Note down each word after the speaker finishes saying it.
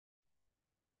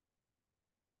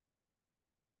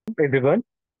everyone.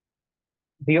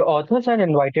 Dear authors and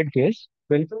invited guests,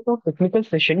 welcome to Technical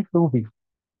Session 2B.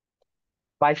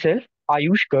 Myself,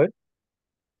 Ayush Garg,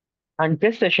 and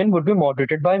this session would be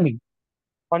moderated by me.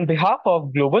 On behalf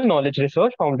of Global Knowledge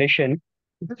Research Foundation,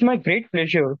 it is my great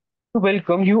pleasure to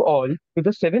welcome you all to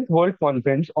the 7th World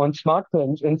Conference on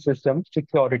Smartphones in Systems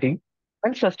Security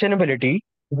and Sustainability,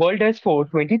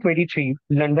 WS4 2023,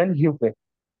 London, UK.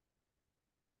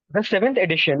 The 7th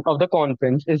edition of the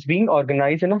conference is being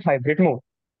organized in a hybrid mode.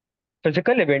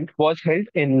 Physical event was held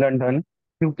in London,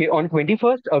 UK on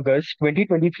 21st August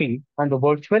 2023, and the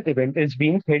virtual event is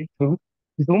being held through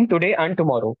Zoom today and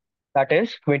tomorrow, that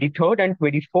is 23rd and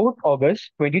 24th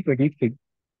August 2023.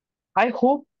 I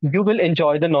hope you will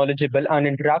enjoy the knowledgeable and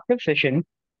interactive session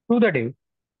through the day.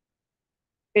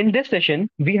 In this session,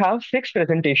 we have six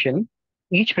presentations.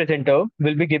 Each presenter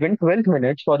will be given 12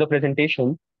 minutes for the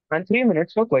presentation and 3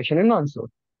 minutes for question and answer.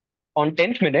 On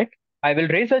 10th minute, I will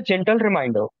raise a gentle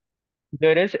reminder.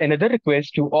 There is another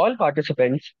request to all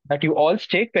participants that you all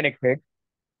stay connected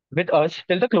with us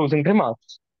till the closing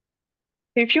remarks.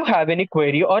 If you have any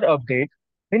query or update,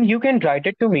 then you can write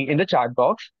it to me in the chat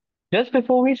box. Just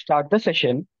before we start the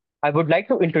session, I would like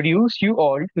to introduce you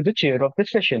all to the chair of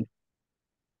this session.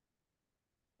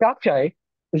 Kak Chai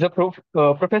is a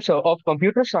professor of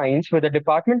computer science with the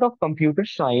Department of Computer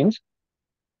Science,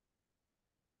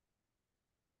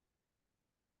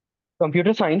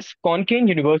 Konkan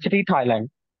University, Thailand.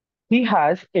 He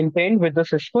has interned with the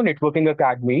Cisco Networking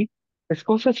Academy,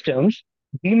 Cisco Systems,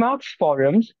 DMAX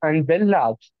Forums, and Bell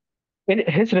Labs. In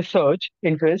his research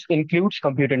interest includes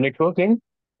computer networking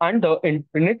and the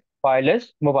internet,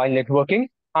 wireless, mobile networking,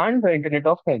 and the Internet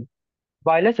of Things,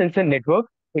 wireless sensor network,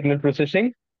 signal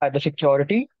processing,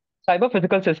 cybersecurity, cyber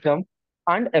physical system,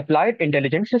 and applied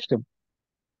intelligence system.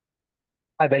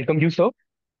 I welcome you, sir.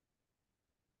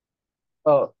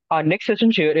 Our next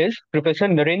session chair is Professor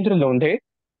Narendra Londhe.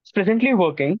 He's presently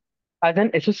working as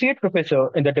an associate professor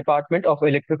in the Department of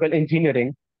Electrical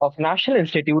Engineering of National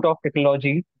Institute of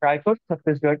Technology, Raipur,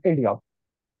 Chhattisgarh, India.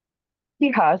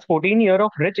 He has 14 years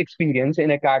of rich experience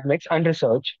in academics and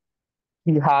research.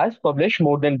 He has published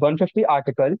more than 150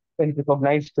 articles in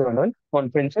recognized journals,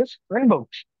 conferences, and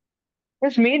books.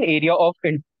 His main area of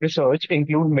research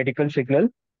include medical signal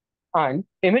and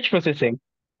image processing,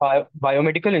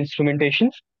 biomedical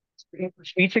instrumentations,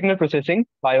 speech signal processing,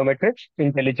 biometrics,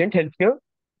 intelligent healthcare,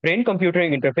 brain computer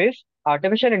interface,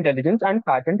 artificial intelligence, and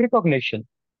pattern recognition.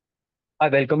 I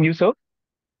welcome you, sir.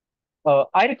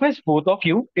 I request both of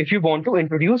you, if you want to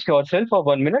introduce yourself for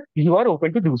 1 minute, you are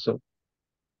open to do so.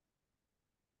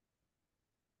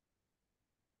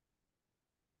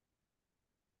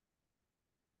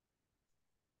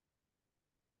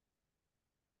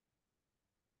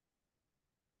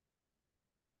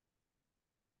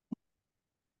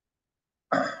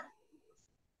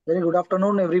 Very good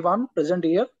afternoon, everyone present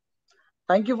here.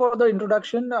 Thank you for the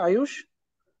introduction, Ayush.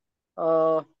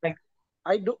 Uh, Thank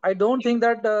I don't think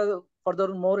that further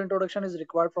more introduction is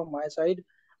required from my side.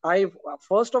 I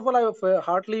first of all I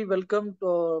heartily welcome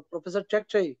Professor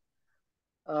Chekchai.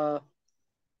 Uh,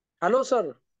 Hello,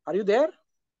 sir. Are you there?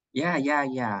 Yeah.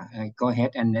 Go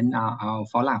ahead, and then I'll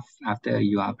follow up after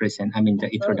you are present. I mean the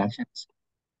Sir, introductions.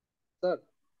 sir.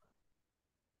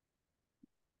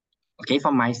 Okay,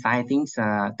 from my side, things.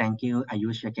 Thank you,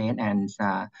 Ayush again, and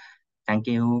thank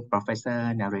you, Professor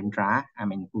Narendra. I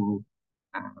mean, who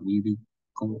we will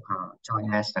co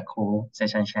join as the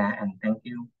co-session chair, and thank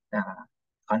you, the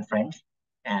conference,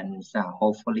 and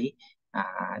hopefully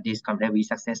this conference will be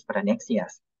success for the next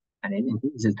years. And then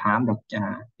this is the time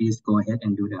that please go ahead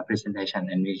and do the presentation,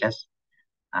 and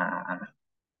uh,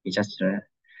 we just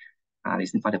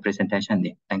listen for the presentation.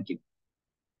 Thank you.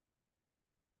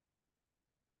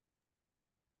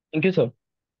 thank you, sir.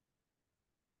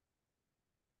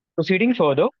 Proceeding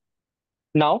further,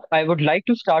 now I would like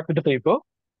to start with the paper.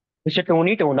 Mr.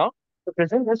 Tony Tona to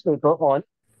present his paper on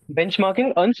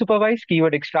benchmarking unsupervised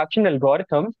keyword extraction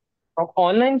algorithms from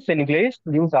online Senegalese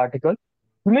news article.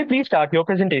 You may please start your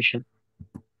presentation.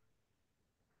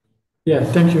 Yeah,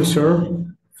 thank you, sir,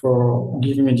 for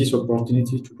giving me this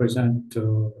opportunity to present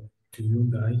to you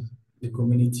guys, the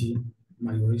community,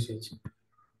 my research.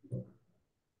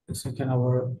 The second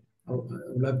hour, I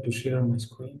would like to share my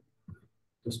screen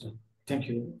to start. Thank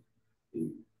you.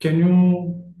 Can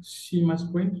you see my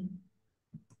screen?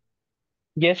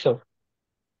 Yes, sir.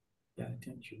 Yeah,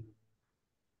 thank you.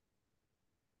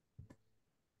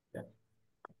 Yeah.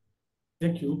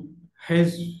 Thank you.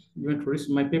 As you introduced,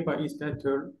 my paper is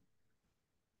titled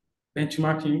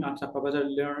Benchmarking and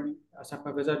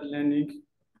Supervised Learning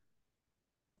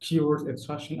Keyword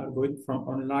Extraction Algorithm from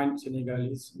Online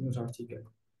Senegalese News Article.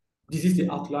 This is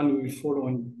the outline we will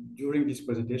follow during this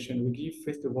presentation. We give,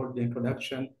 first of all, the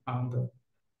introduction and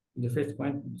the first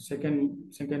point.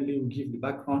 Secondly, we give the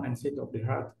background and state of the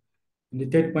art. In the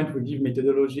third point, we give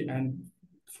methodology, and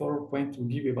fourth point,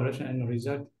 we give evaluation and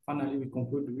result. Finally, we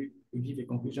conclude, we give a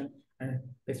conclusion and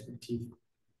perspective.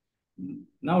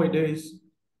 Nowadays,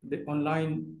 the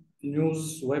online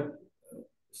news web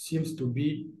seems to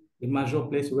be the major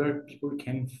place where people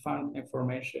can find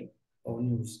information or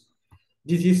news.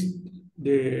 This is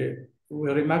we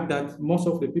remark that most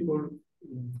of the people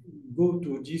go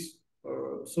to this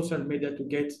social media to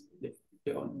get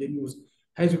the news.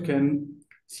 As you can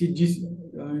see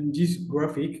this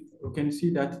graphic, you can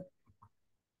see that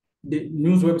the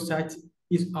news website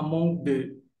is among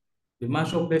the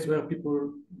major place where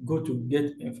people go to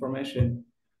get information.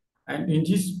 And in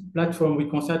this platform, we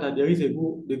consider that there is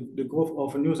the growth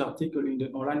of news article in the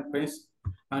online press,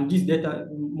 and this data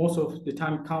most of the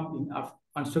time come in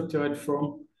unstructured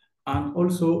form. And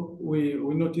also, we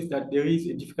notice that there is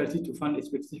a difficulty to find a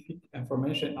specific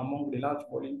information among the large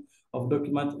volume of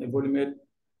documents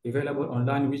available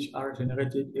online, which are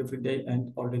generated every day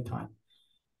and all the time.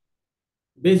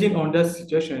 Based on that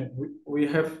situation, we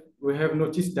have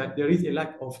noticed that there is a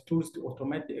lack of tools to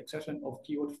automate the extraction of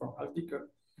keywords from articles.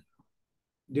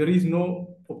 There is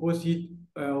no proposed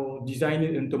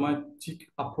designed automatic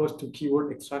approach to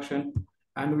keyword extraction,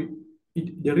 and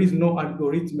there is no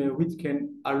algorithm which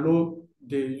can allow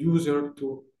the user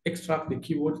to extract the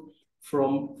keyword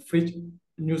from French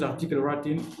news article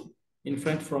writing in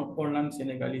French from online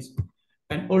Senegalese.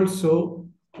 And also,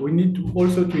 we need to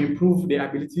improve the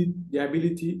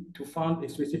ability to find a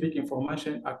specific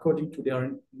information according to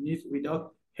their needs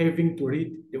without having to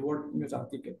read the word news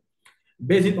article.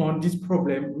 Based on this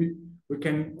problem, we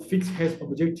can fix as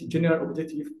general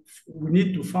objective. We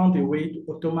need to find a way to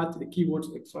automate the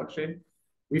keywords extraction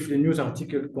with the news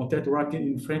article content writing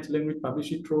in French language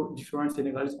published through different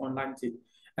Senegalese online sites.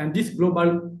 And this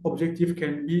global objective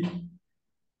can be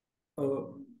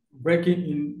breaking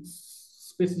in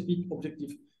specific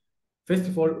objectives. First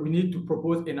of all, we need to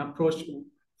propose an approach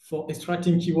for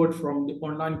extracting keyword from the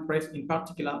online press, in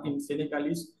particular in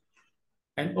Senegalese.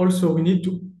 And also we need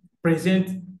to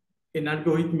present an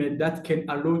algorithm that can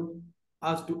allow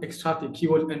us to extract a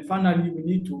keyword. And finally, we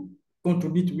need to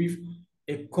contribute with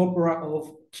a corpora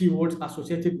of keywords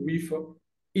associated with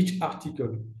each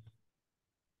article.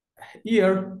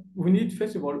 Here,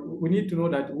 first of all, we need to know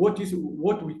that what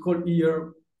we call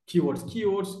here keywords.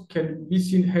 Keywords can be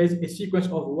seen as a sequence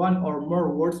of one or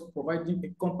more words providing a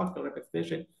compact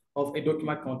representation of a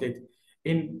document content.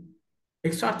 In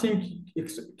extracting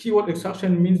keyword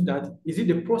extraction means that is it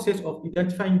the process of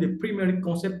identifying the primary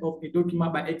concept of a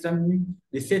document by examining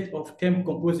the set of terms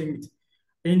composing it.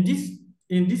 In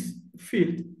this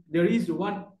field, there is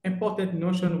one important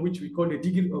notion which we call the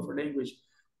degree of language.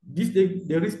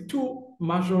 There is two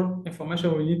major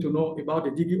information we need to know about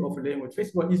the degree of language.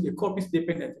 First one is the corpus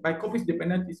dependent. By corpus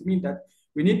dependent, it means that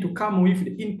we need to come with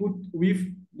the input with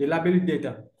the labeled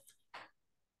data.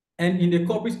 And in the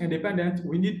corpus independent,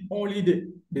 we need only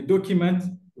the document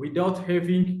without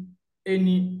having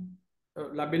any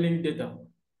labeling data.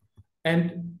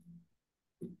 And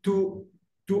to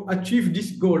achieve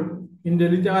this goal in the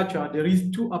literature, there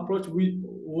is two approach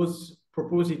was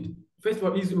proposed. First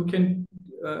one is we can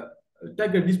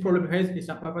tackle this problem as a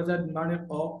supervised manner,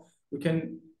 or we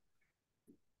can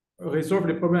resolve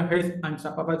the problem as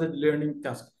unsupervised learning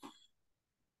task.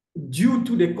 Due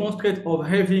to the constraint of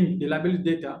having the labeled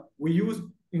data,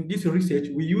 in this research,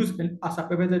 we use an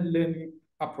unsupervised learning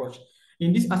approach.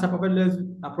 In this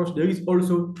unsupervised approach, there is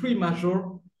also three major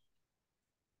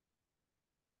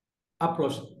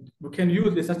approach. We can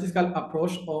use the statistical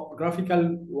approach or graphical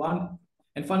one,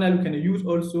 and finally, we can use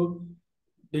also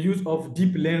the use of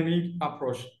deep learning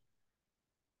approach.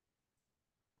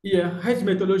 Here, as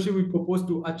methodology we propose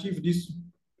to achieve this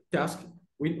task,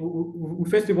 we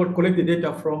first of all collect the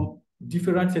data from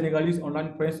different Senegalese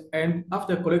online press, and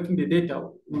after collecting the data,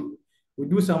 we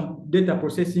do some data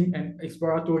processing and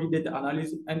exploratory data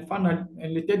analysis, and finally,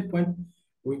 and the third point,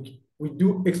 we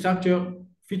do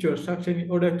feature extraction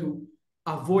in order to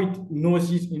avoid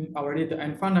noises in our data,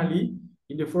 and finally,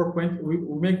 in the fourth point, we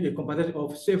make a comparison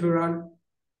of several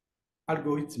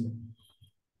algorithms.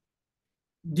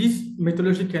 This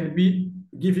methodology can be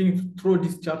given through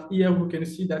this chart. Here we can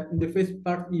see that in the first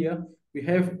part here, we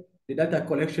have the data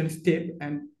collection step,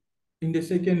 and in the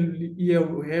second here,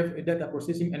 we have a data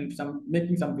processing and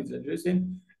making some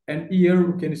visualization. And here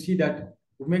we can see that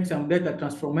we make some data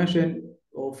transformation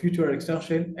or future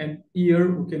extraction. And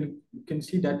here we can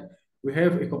see that we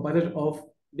have a comparison of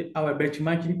our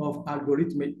benchmarking of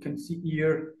algorithm. You can see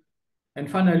here And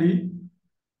finally,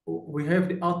 we have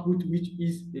the output, which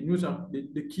is the news,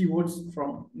 the keywords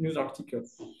from news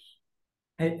articles.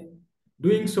 And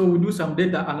doing so, we do some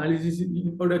data analysis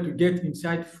in order to get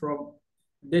insight from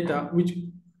data which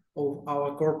of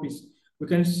our corpus. We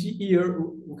can see here,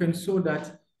 we can see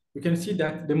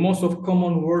that the most of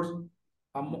common words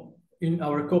in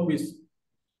our corpus.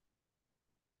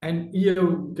 And here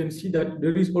we can see that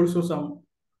there is also some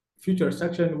future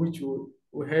section which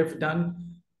we have done.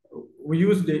 We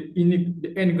use the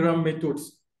n-gram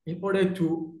methods in order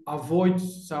to avoid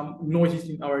some noises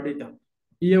in our data.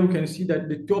 Here we can see that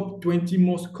the top 20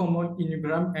 most common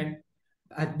n-gram, and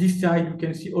at this side you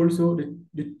can see also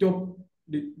the top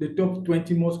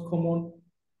 20 most common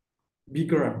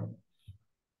b-gram.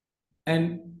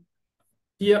 And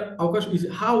here our question is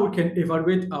how we can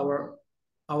evaluate our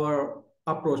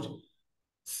approach.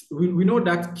 We know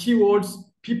that keywords,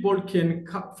 people can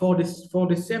for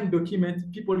the same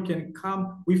document, people can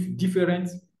come with different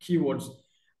keywords.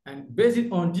 And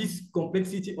based on this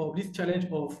complexity of this challenge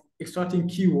of extracting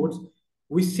keywords,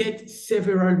 we set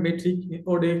several metrics in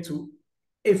order to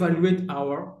evaluate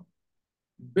our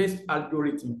best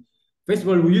algorithm. First of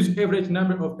all, we use average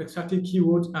number of extracted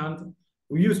keywords, and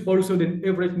we use also the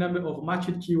average number of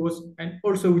matched keywords, and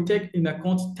also we take in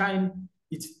account time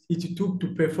it took to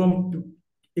perform to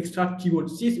extract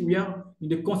keywords. Since we are in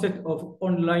the concept of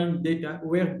online data,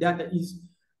 where data is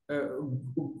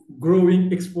growing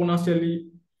exponentially,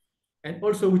 and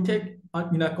also we take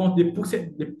in account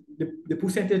the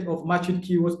percentage of matched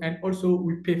keywords, and also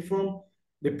we perform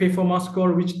the performance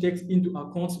score, which takes into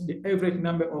account the average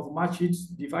number of matches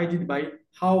divided by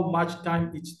how much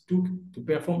time it took to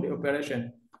perform the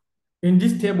operation. In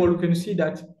this table, you can see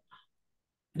that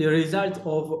the result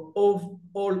of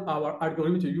all our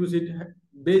algorithms to use it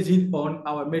based on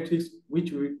our metrics,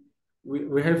 which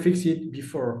we have fixed it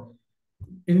before.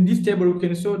 In this table, we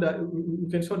can show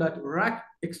that rack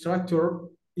extractor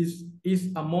is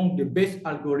among the best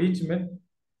algorithm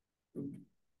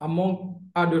among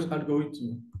others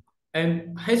algorithms.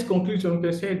 And his conclusion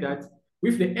can say that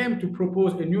with the aim to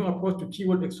propose a new approach to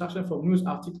keyword extraction from news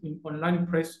articles in online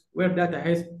press, where data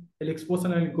has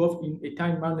exponentially growth in a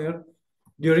time manner,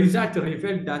 the result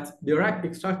revealed that the rack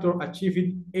extractor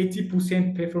achieved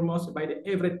 80% performance by the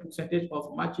average percentage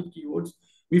of matched keywords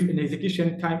with an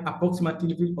execution time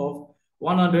approximately of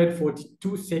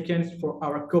 142 seconds for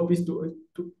our copies to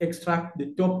extract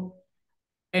the top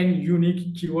n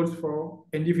unique keywords for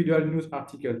individual news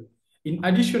article. In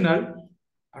addition,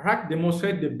 RAC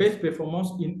demonstrates the best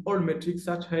performance in all metrics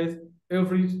such as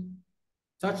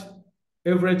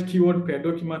average keyword per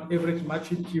document, average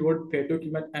matched keyword per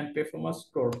document, and performance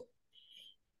score.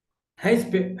 As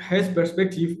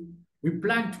perspective, we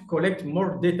plan to collect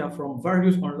more data from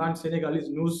various online Senegalese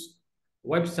news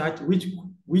websites,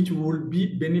 which will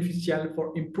be beneficial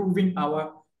for improving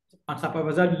our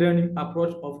unsupervised learning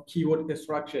approach of keyword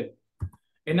extraction.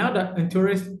 Another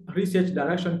interesting research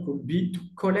direction could be to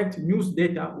collect news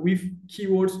data with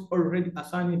keywords already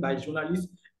assigned by journalists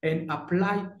and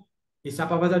apply a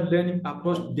supervised learning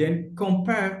approach, then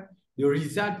compare the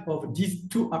result of these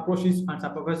two approaches,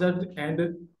 unsupervised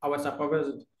and our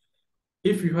supervised.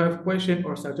 If you have questions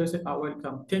or suggestions, are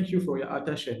welcome. Thank you for your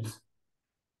attention.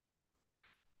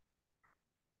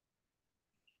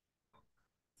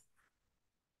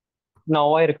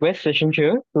 Now I request session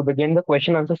chair to begin the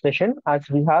question answer session as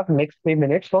we have next 3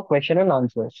 minutes for question and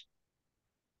answers.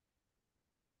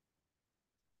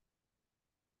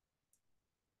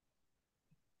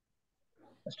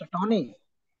 Mr. Tony.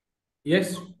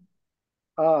 Yes.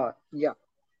 Yeah.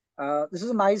 This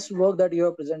is nice work that you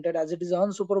have presented. As it is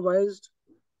unsupervised,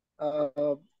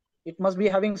 it must be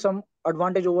having some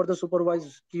advantage over the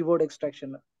supervised keyword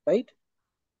extraction, right?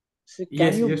 So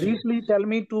can you briefly tell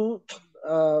me to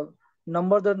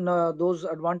number those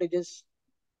advantages?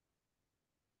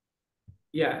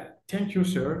 Yeah, thank you,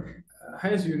 sir.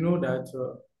 As you know that,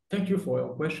 thank you for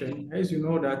your question. As you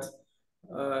know that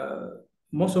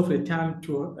most of the time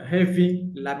to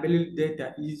having labeled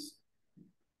data is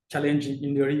challenging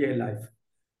in the real life.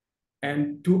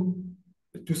 And to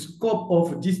scope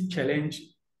of this challenge,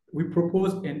 we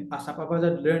propose a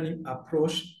supervised learning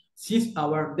approach since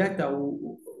our data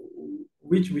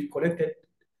which we collected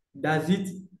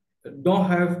don't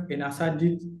have an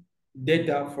assigned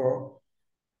data for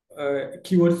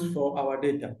keywords for our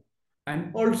data.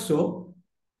 And also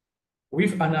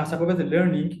with an supervised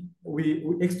learning, we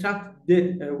extract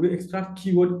data, we extract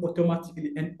keyword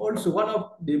automatically. And also one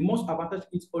of the most advantage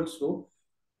is also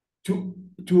to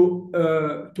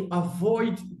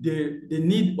avoid the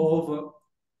need of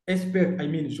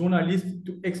journalists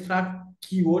to extract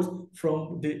keywords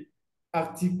from the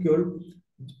article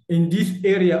in this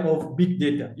area of big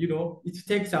data. It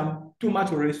takes too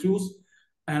much resource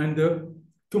and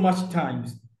too much time.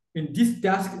 In this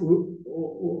task,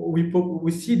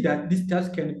 we see that this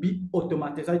task can be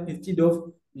automated instead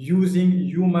of using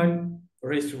human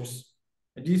resource.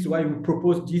 And this is why we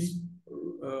propose this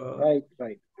Right.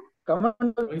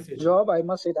 Commendable research. job, I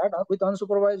must say that. With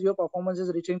unsupervised, your performance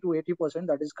is reaching to 80%.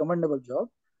 That is commendable job.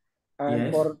 And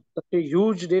Yes, for such a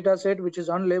huge data set, which is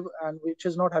unlabeled and which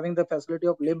is not having the facility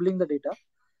of labeling the data,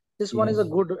 this one is a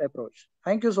yes, good approach.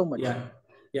 Thank you so much. yeah.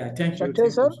 Thank you, Chakchai, thank you,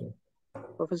 sir, sir.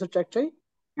 Professor Chakchai.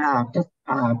 Yeah, just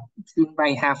since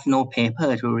I have no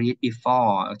paper to read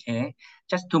before, okay,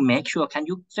 just to make sure, can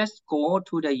you just go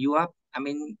to the your,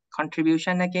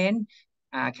 contribution again?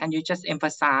 Can you just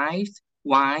emphasize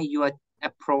why your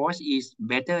approach is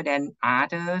better than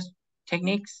others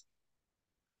techniques?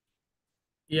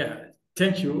 Yeah,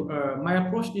 thank you. My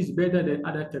approach is better than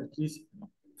other techniques.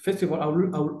 First of all,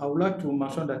 I would like to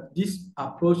mention that this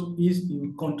approach is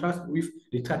in contrast with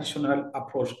the traditional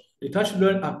approach. The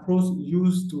traditional approach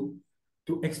used to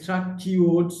extract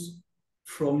keywords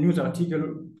from news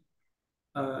article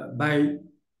by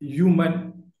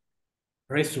human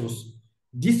resource.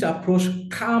 This approach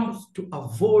comes to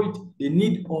avoid the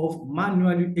need of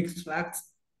manually extract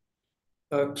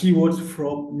keywords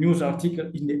from news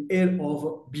article in the era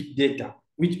of big data,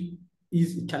 which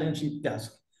is a challenging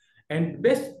task. And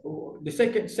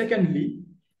secondly,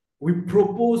 we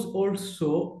propose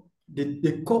also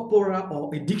the corpora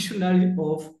or a dictionary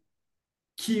of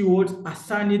keywords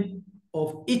assigned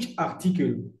of each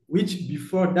article, which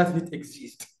before doesn't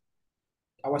exist.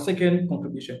 Our second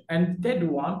contribution. And third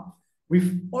one,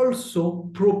 we've also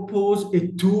proposed a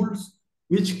tools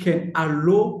which can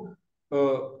allow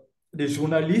uh, the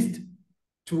journalist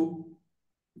to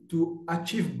to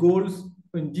achieve goals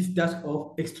in this task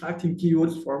of extracting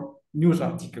keywords from news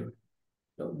article.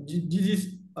 This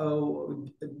is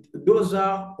those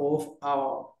are of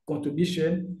our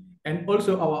contribution, and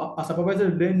also our supervisor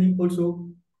learning also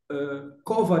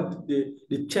covered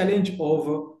the challenge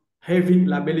of having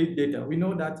labeling data. We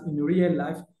know that in real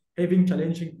life, having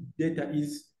challenging data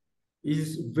is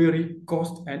very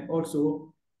cost, and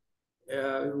also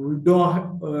we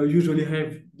don't usually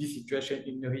have this situation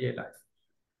in real life.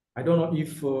 I don't know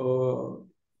if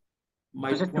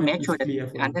my So just to point make is sure that clear I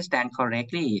for you. understand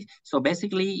correctly, so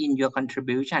basically in your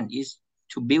contribution is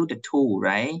to build the tool,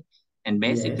 right? And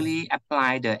Yes. basically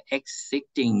apply the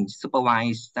existing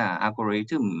supervised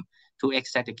algorithm to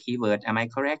extract the keyword. Am I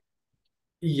correct?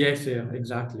 Yes,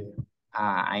 exactly.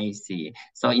 I see.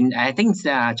 So I think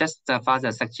just for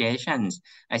the suggestions,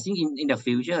 I think in the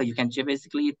future you can just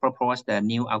basically propose the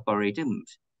new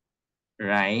algorithms,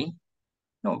 right?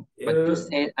 No, but you Uh,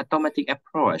 say automatic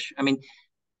approach.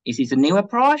 Is it a new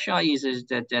approach or is it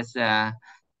just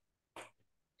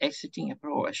existing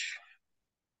approach?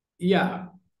 yeah.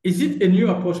 Is it a new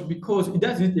approach because it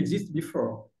doesn't exist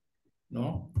before?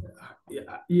 No.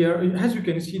 Here, as you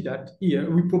can see that here,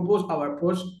 we propose our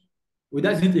approach. It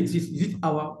doesn't exist. Is it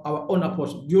our own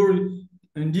approach? During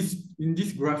in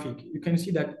this graphic, you can see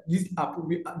that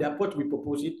the approach we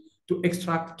propose it to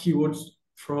extract keywords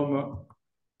from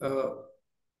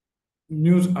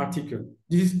news article.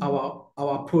 This is our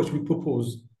approach we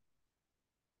propose.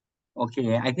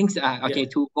 Okay, I think Yeah. okay,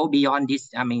 to go beyond this,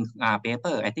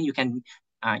 paper, I think you can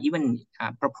even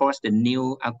propose the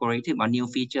new algorithm or new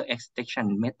feature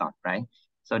extraction method, right?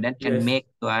 So that can Yes. make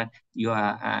your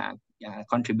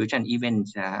contribution even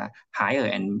higher,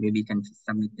 and maybe can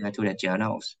submit to the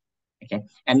journals. Okay,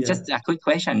 and Yeah. just a quick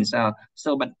question.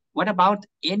 So, but what about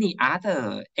any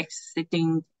other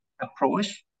existing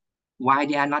approach? Why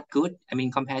they are not good?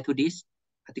 Compared to this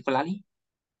particularly?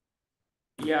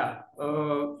 Yeah.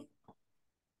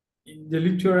 In the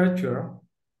literature,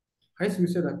 as we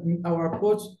said that in our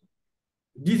approach,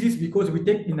 this is because we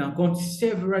take in account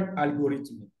several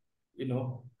algorithms. You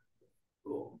know,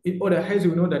 in other hands,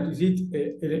 we know that is it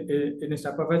in a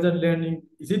supervisor learning,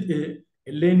 is it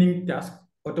a learning task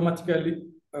automatically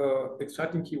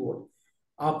extracting keyword?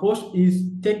 Our approach is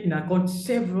take in account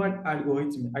several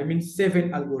algorithms, I mean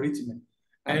 7 algorithms,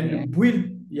 Okay. and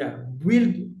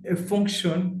build a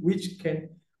function which can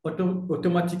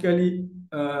automatically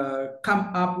come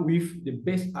up with the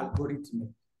best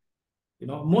algorithm.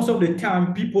 Most of the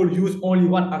time people use only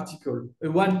one article,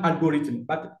 one algorithm,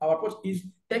 but our approach is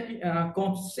taking into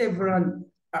account several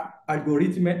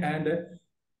algorithms, and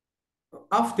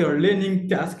after learning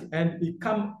task, and we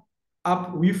come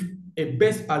up with a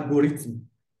best algorithm.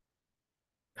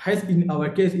 As in our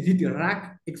case, is it a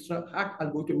rack extra hack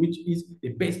algorithm, which is the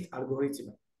best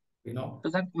algorithm. you know. So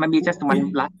that maybe just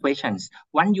one last questions.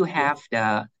 Once you Yeah, have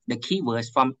the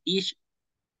keywords from each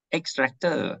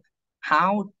extractor,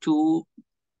 how to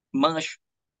merge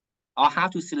or how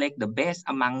to select the best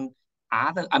among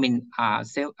other? I mean,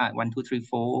 say 1, 2, 3,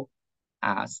 4,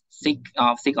 six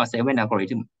or seven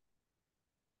algorithm.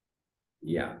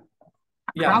 yeah,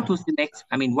 How yeah, to select?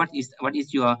 I mean, what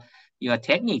is your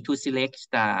technique to select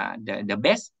the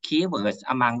best keywords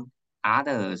among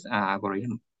others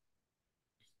algorithm?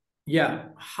 yeah.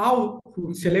 How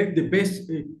to select the best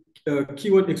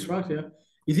keyword extractor?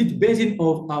 Is it based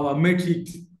on our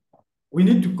metrics? We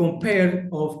need to compare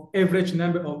of average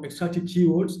number of extracted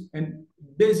keywords, and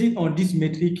based on this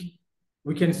metric,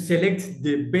 we can select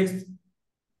the best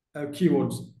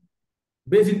keywords.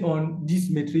 Based on this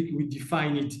metric, we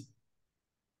define it.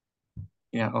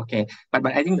 Yeah, okay. But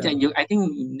I think Yeah. I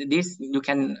think this you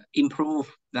can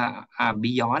improve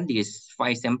beyond this. For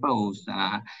example,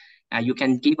 you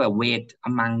can give a weight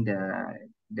among the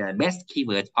best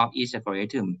keywords of each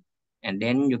algorithm, and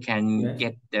then you can Yes.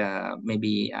 get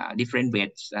maybe different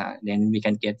weights. Then we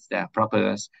can get the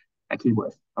proper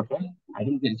keywords. Okay, I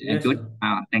think it's Yes, good.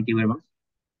 sir. Thank you very much.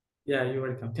 Yeah, you're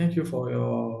welcome. Thank you for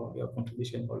your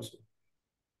contribution also.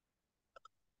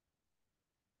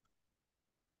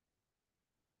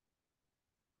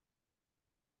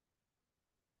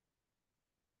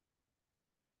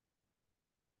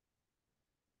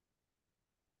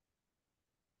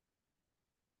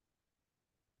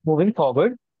 Moving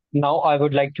forward, now I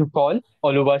would like to call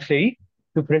Oluwaseyi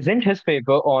to present his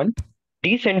paper on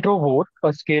Decentro a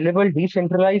scalable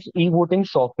decentralized e-voting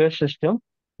software system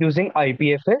using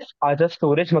IPFS as a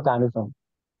storage mechanism.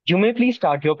 You may please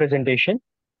start your presentation.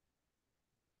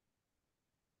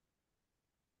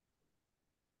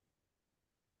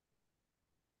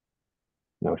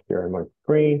 Now sharing my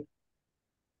screen.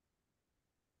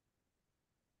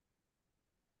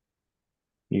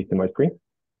 You see my screen?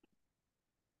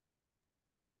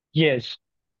 Yes.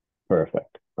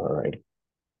 Perfect. All right.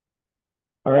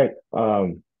 All right.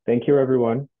 Thank you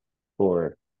everyone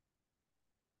for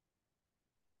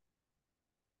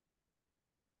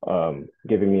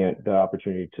giving me the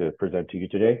opportunity to present to you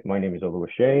today. My name is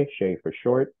Oluwaseyi, Shay for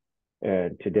short,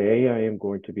 and today I am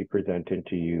going to be presenting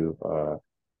to you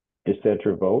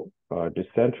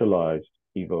decentralized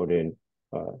e-voting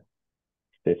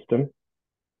system.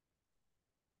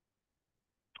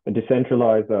 A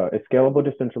scalable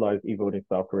decentralized e-voting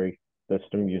software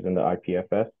system using the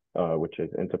IPFS, which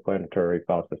is interplanetary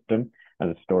file system, as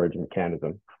a storage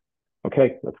mechanism.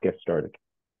 Okay, let's get started.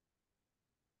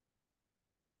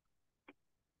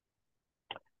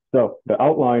 So the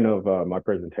outline of my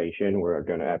presentation, we're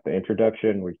going to have the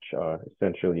introduction, which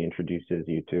essentially introduces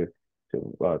you to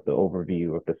the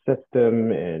overview of the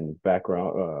system and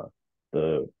background,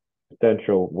 the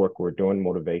essential work we're doing,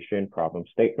 motivation, problem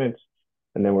statements.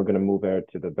 And then we're going to move out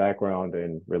to the background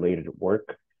and related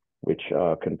work, which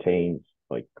contains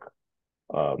like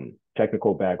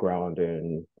technical background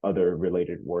and other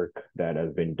related work that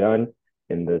has been done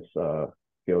in this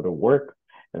field of work.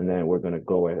 And then we're going to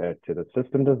go ahead to the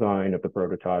system design of the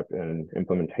prototype and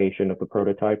implementation of the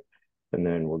prototype. And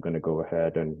then we're going to go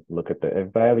ahead and look at the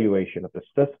evaluation of the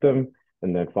system.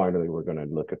 And then finally, we're going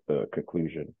to look at the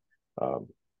conclusion of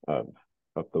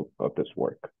this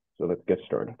work. So let's get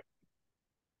started.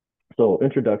 So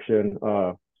introduction.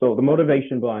 So the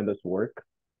motivation behind this work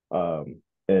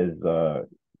is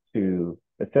to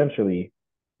essentially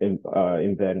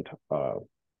innovate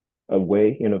a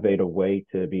way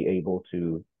to be able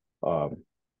to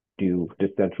do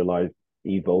decentralized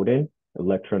e-voting,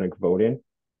 electronic voting.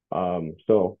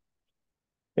 So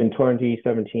in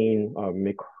 2017,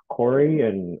 Mick Corey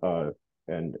and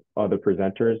other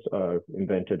presenters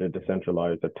invented a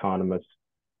decentralized autonomous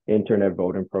internet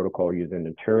voting protocol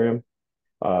using Ethereum,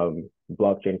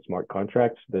 blockchain smart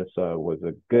contracts. This was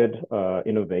a good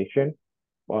innovation,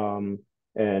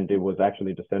 and it was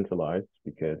actually decentralized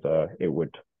because it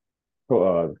would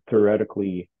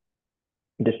theoretically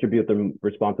distribute the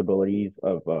responsibilities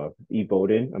of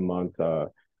e-voting amongst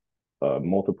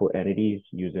multiple entities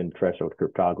using threshold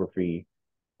cryptography.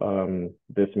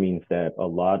 This means that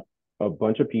a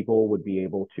bunch of people would be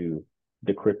able to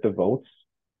decrypt the votes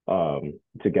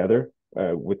together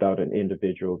without an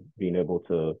individual being able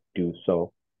to do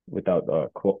so without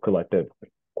collective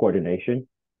coordination.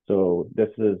 So this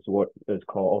is what is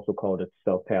also called a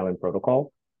self-tallying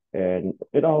protocol, and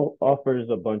it all offers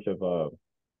a bunch of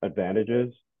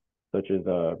advantages such as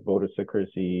voter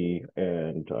secrecy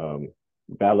and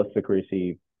ballot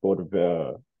secrecy,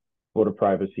 voter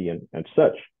privacy, and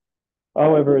such.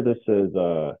 However, this is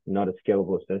not a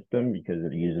scalable system because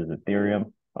it uses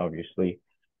Ethereum, obviously,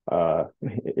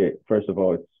 First of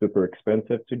all, it's super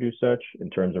expensive to do such in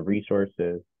terms of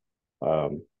resources.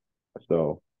 Um,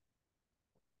 so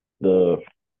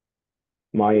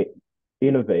my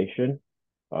innovation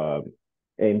um,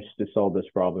 aims to solve this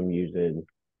problem using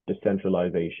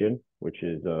decentralization, which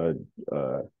is a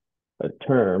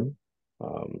term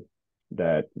um,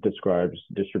 that describes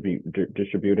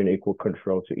distributing equal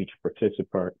control to each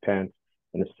participant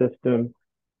in the system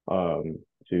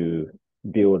to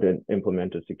build and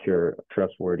implement a secure,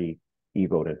 trustworthy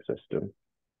e-voting system.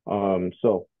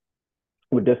 So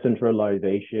with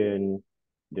decentralization,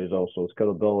 there's also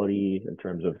scalability in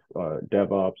terms of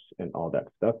DevOps and all that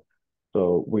stuff.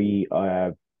 So we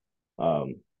have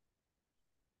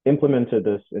implemented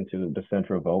this into the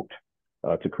central vote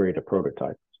to create a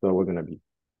prototype. So we're going to be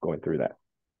going through that.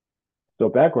 So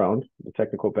background, the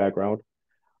technical background.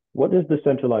 What is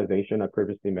decentralization? I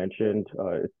previously mentioned.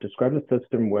 It describes a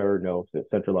system where no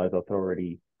centralized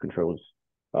authority controls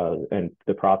and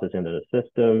the processing of the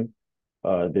system.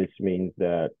 This means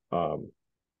that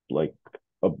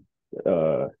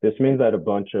this means that a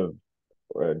bunch of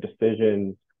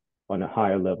decisions on a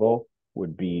higher level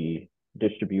would be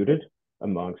distributed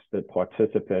amongst the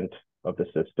participant of the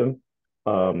system.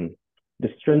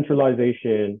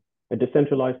 Decentralization, a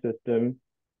decentralized system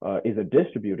is a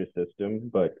distributed system,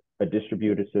 but a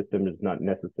distributed system is not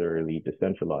necessarily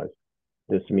decentralized.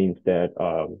 This means that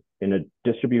in a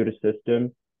distributed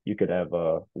system, you could have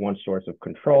one source of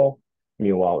control.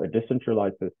 Meanwhile, a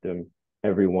decentralized system,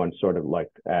 everyone sort of like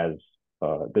has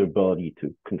the ability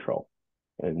to control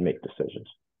and make decisions.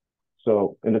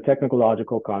 So in the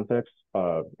technological context,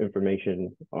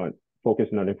 focusing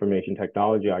on information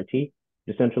technology, IT,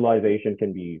 decentralization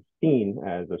can be seen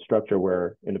as a structure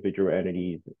where individual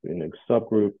entities in a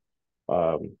subgroup,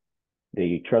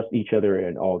 they trust each other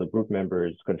and all the group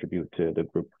members contribute to the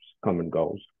group's common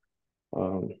goals.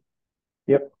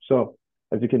 Yep, so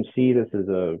as you can see, this is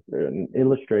an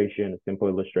illustration, a simple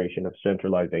illustration of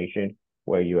centralization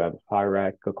where you have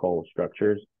hierarchical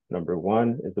structures. Number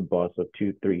one is the boss of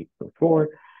 2, 3, and 4,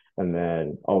 and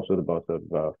then also the boss of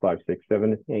 5, 6,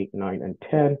 7, 8, 9, and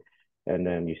 10. And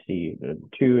then you see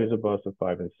 2 is a boss of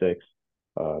 5 and 6.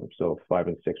 So 5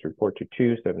 and 6 report to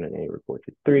 2, 7 and 8 report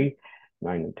to 3,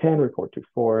 9 and 10 report to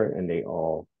 4, and they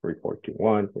all report to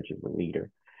 1, which is the leader.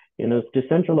 In a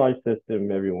decentralized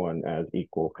system, everyone has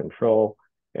equal control,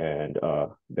 and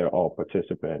they're all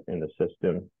participant in the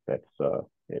system. That's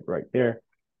it right there.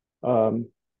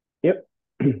 Yep.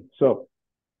 So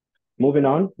moving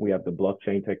on, we have the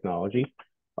blockchain technology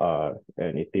and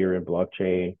Ethereum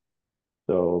blockchain.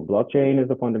 So blockchain is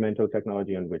the fundamental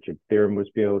technology on which Ethereum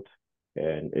was built,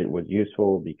 and it was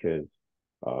useful because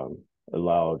it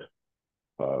allowed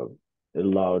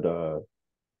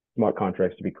smart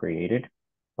contracts to be created.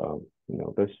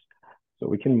 This. So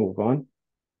we can move on.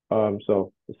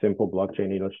 So the simple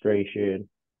blockchain illustration.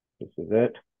 This is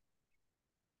it.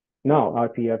 Now,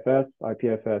 IPFS.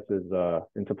 IPFS is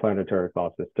Interplanetary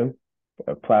File System,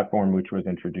 a platform which was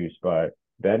introduced by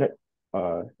Bennett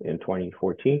in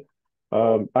 2014.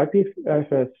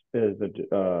 IPFS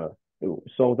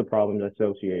solves the problems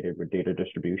associated with data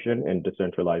distribution and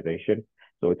decentralization.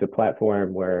 So it's a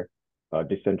platform where a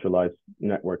decentralized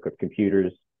network of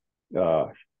computers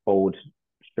holds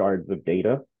shards of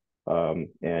data,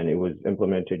 and it was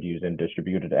implemented using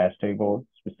distributed hash tables,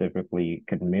 specifically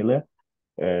Camilla.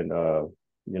 And the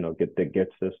GET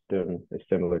system is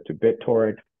similar to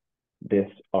BitTorrent. These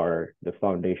are the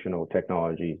foundational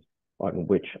technologies on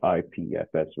which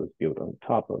IPFS was built on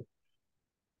top of.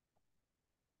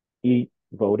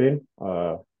 E-voting,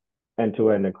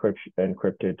 end-to-end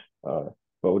encrypted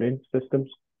voting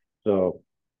systems. So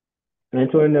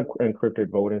end-to-end encrypted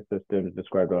voting systems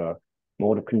describe a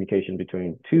mode of communication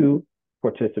between two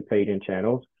participating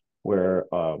channels where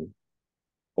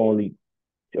only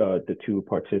the two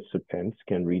participants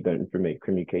can read the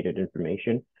communicated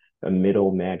information. A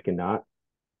middleman cannot.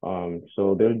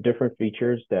 So there are different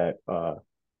features that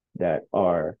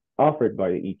are offered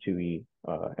by the E2E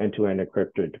end-to-end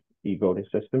encrypted e-voting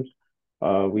systems.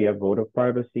 We have voter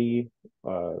privacy,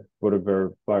 voter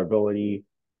verifiability,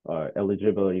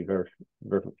 eligibility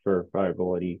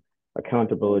verifiability,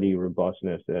 accountability,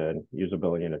 robustness, and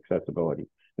usability and accessibility.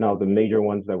 Now, the major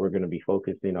ones that we're going to be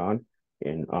focusing on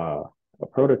in a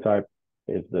prototype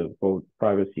is the vote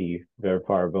privacy,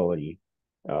 verifiability,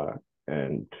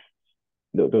 and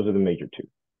those are the major two.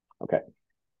 Okay,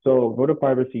 so voter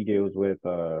privacy deals with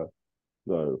the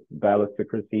ballot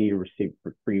secrecy,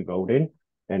 receipt-free voting,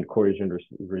 and coercion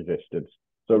resistance.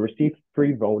 So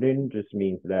receipt-free voting just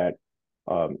means that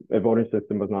A voting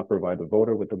system does not provide the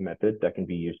voter with a method that can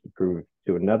be used to prove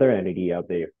to another entity how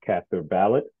they cast their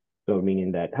ballot. So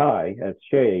meaning that I, as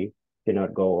Shay,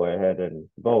 cannot go ahead and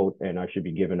vote, and I should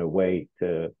be given a way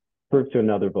to prove to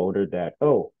another voter that,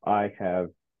 oh, I have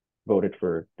voted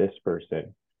for this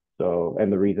person. So,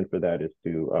 and the reason for that is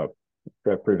to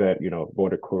prevent,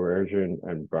 voter coercion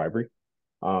and bribery.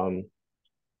 Um,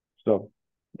 so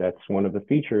that's one of the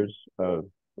features of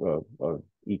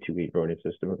E2E voting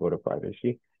system of voter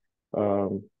privacy.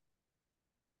 Um,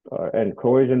 and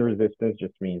coercion resistance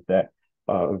just means that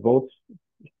votes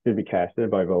should be casted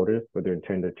by voters for their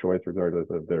intended choice, regardless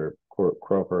of their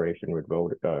cooperation with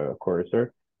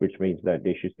coercer, which means that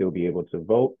they should still be able to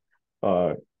vote,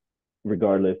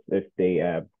 regardless if they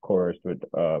have coerced with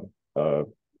a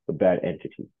bad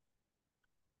entity.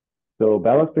 So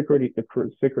ballot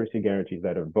secrecy guarantees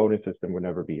that a voting system would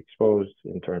never be exposed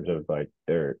in terms of like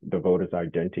the voter's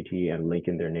identity and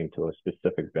linking their name to a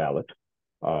specific ballot.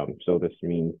 So this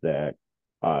means that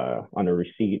on a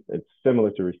receipt, it's similar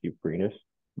to receipt freeness,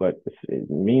 but it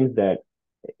means that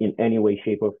in any way,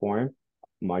 shape, or form,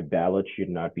 my ballot should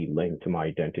not be linked to my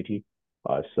identity,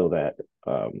 so that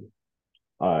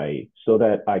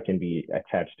I can be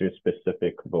attached to a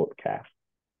specific vote cast.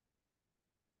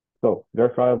 So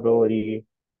verifiability,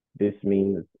 this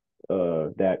means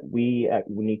that we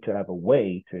need to have a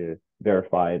way to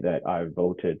verify that I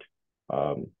voted.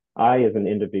 I, as an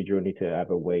individual, need to have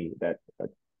a way that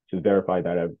to verify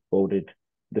that I voted.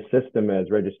 The system has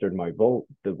registered my vote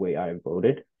the way I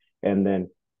voted, and then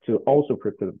to also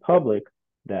prove to the public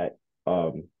that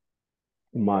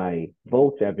my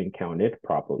votes have been counted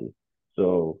properly.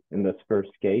 So in this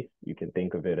first case, you can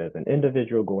think of it as an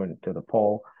individual going to the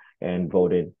poll and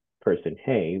voted person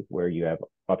A, where you have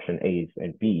option A's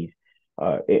and B's,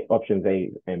 options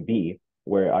A and B,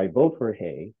 where I vote for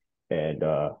A, and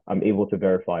I'm able to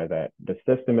verify that the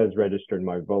system has registered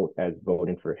my vote as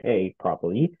voting for A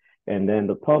properly, and then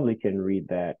the public can read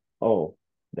that, oh,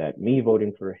 that me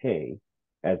voting for A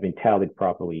has been tallied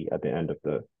properly at the end of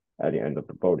the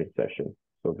voting session.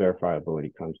 So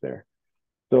verifiability comes there.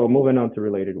 So moving on to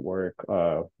related work,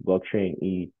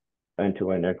 blockchain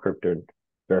end-to-end encrypted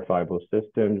verifiable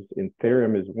systems.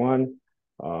 Ethereum is one,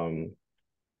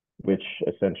 which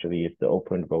essentially is the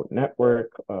open vote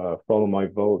network. Follow My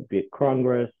Vote,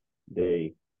 Bitcongress,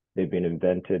 they've been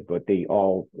invented, but they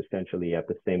all essentially have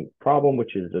the same problem,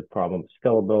 which is the problem of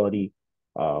scalability.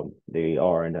 They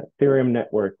are an Ethereum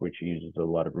network, which uses a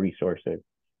lot of resources,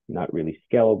 not really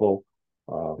scalable.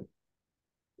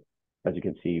 As you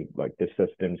can see, like the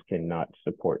systems cannot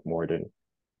support more than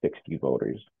 60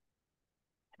 voters.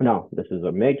 Now, this is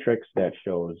a matrix that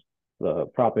shows the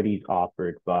properties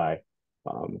offered by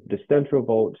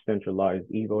decentralized centralized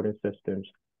e-voting systems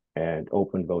and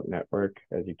open vote network.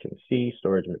 As you can see,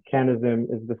 storage mechanism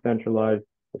is decentralized.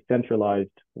 The centralized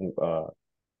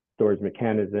storage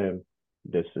mechanism,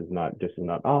 this is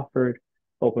not offered.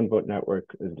 Open vote network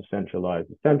is decentralized.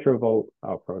 The central vote,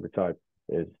 our prototype,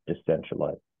 is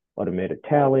decentralized. Automated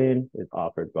tallying is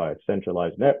offered by a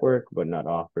centralized network, but not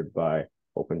offered by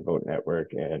open vote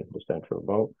network and the central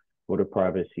vote. Voter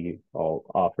privacy, all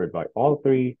offered by all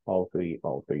three.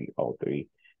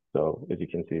 So as you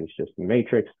can see, it's just a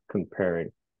matrix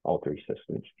comparing all three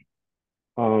systems.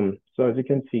 So as you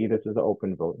can see, this is the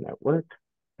open vote network,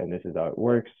 and this is how it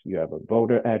works. You have a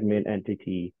voter admin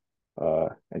entity,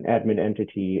 an admin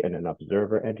entity, and an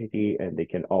observer entity, and they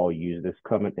can all use this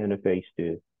common interface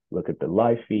to look at the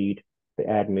live feed. The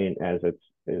admin as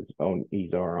its own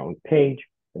our own page,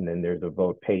 and then there's a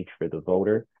vote page for the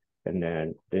voter. And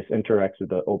then this interacts with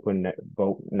the open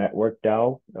vote network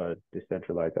DAO,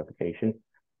 decentralized application.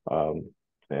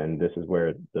 And this is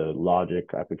where the logic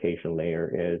application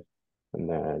layer is. And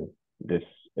then this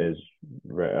is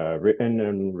written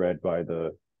and read by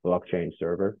the blockchain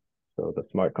server. So the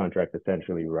smart contract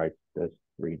essentially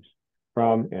reads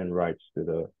from and writes to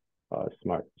the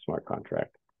smart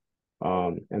contract.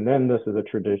 And then this is a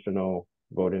traditional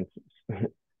voting,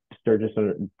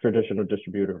 traditional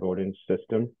distributed voting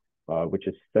system, which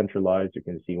is centralized. You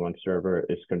can see one server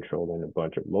is controlling a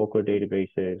bunch of local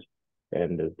databases,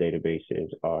 and those databases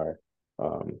are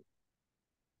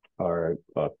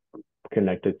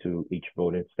connected to each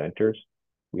voting centers.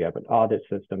 We have an audit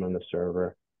system on the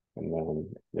server, and then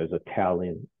there's a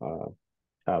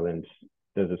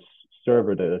there's a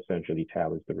server that essentially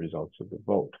tallies the results of the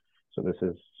vote. So this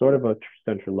is sort of a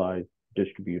centralized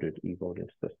distributed e-voting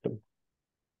system.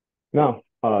 Now,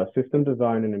 system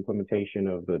design and implementation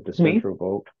of the decentral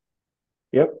vote.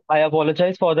 Yep. I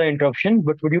apologize for the interruption,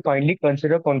 but would you kindly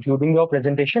consider concluding your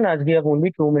presentation as we have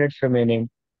only 2 minutes remaining?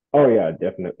 Oh yeah,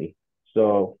 definitely.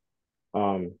 So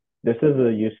These are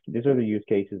the use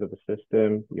cases of the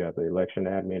system. You have the election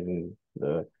admin and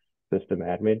the system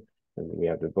admin, and then we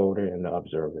have the voter and the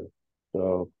observer.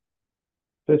 So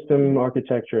system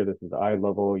architecture, this is the eye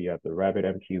level. You have the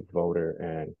RabbitMQ voter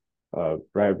and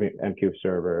RabbitMQ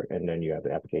server, and then you have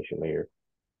the application layer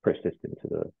persistent to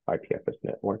the IPFS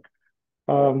network.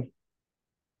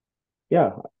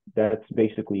 Yeah, that's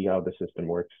basically how the system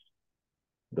works.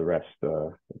 The rest,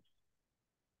 it's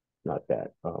not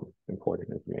that important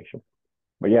information.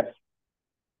 But yes,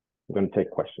 I'm going to take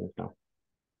questions now.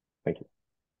 Thank you.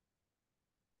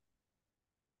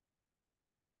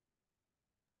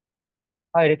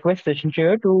 I request session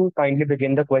chair to kindly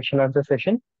begin the question answer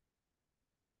session.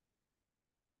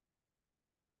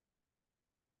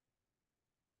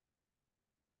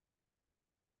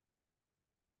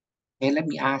 Okay, let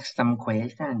me ask some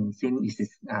questions since this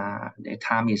is, the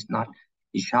time is not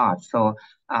short. So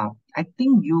I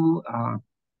think you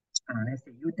let's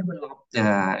say you developed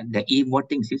the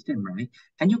e-voting system, right?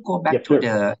 Can you go back Yes, to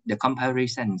sir. the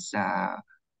comparisons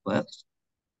first?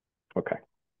 Okay.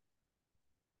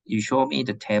 You show me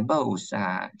the tables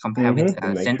compare with The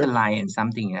matrix. centerline and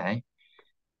something, right?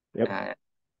 Yep.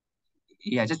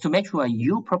 Yeah, just to make sure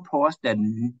you propose the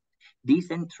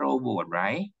decentral vote,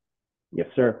 right? Yes,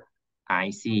 sir.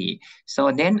 I see.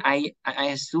 So then I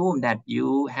assume that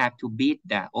you have to beat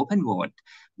the open vote,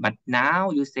 but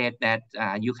now you said that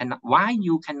you cannot. Why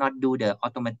you cannot do the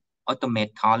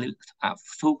automate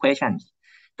two questions?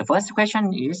 The first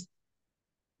question is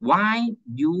why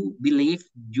you believe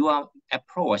your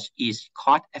approach is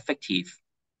cost effective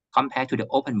compared to the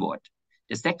open vote.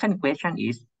 The second question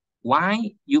is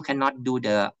why you cannot do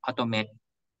the automate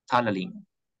tunneling.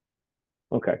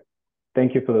 Okay.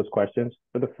 Thank you for those questions.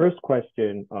 For the first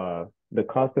question, the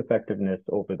cost effectiveness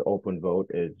over the open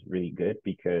vote is really good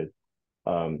because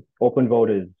open vote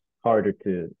is harder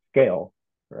to scale,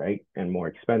 right? And more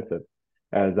expensive.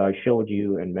 As I showed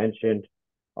you and mentioned,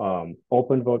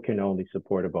 open vote can only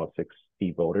support about 60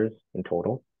 voters in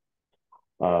total.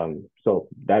 So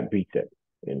that beats it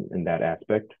in that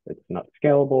aspect. It's not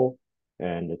scalable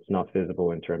and it's not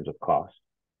feasible in terms of cost.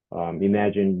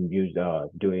 Imagine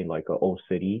doing like a whole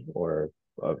city or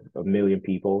a million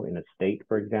people in a state,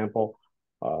 for example,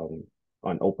 on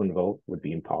open vote would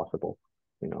be impossible,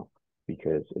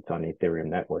 because it's on Ethereum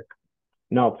network.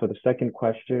 Now, for the second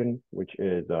question, which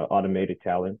is automated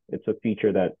talent, it's a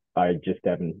feature that I just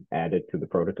haven't added to the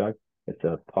prototype. It's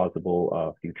a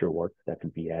possible future work that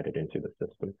could be added into the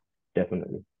system,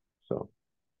 definitely. So,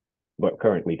 but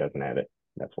currently doesn't add it.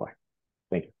 That's why.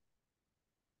 Thank you.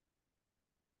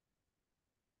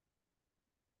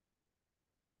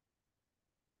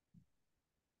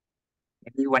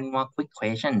 Maybe one more quick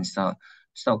question. So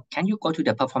can you go to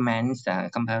the performance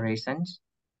comparisons?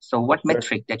 So what Yes, sir.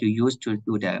 metric that you use to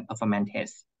do the performance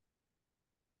test?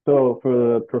 So for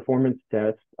the performance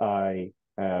test, I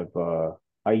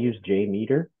use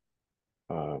JMeter.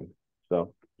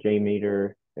 So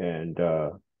JMeter, and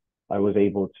I was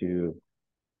able to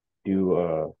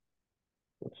do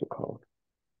what's it called?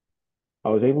 I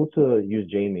was able to use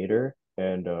JMeter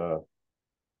and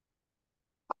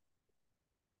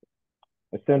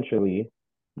essentially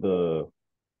the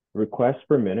request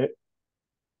per minute,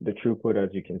 the throughput, as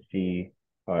you can see,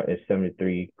 is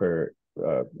 73 per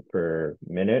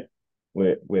minute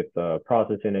with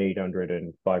processing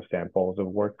 805 samples of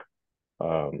work,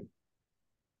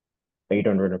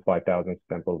 805,000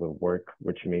 samples of work,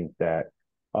 which means that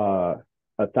a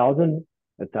thousand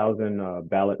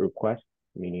ballot requests,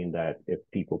 meaning that if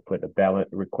people put a ballot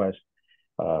request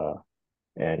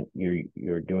and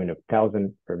you're doing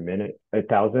 1,000 per minute,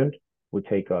 1,000 would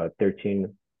take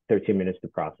 13 minutes to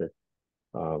process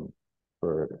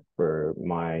for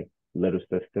my little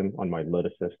system on my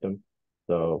little system.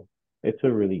 So it's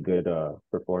a really good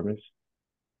performance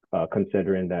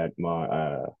considering that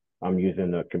I'm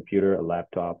using a computer, a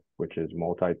laptop, which is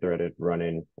multi-threaded,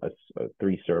 running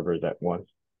 3 servers at once.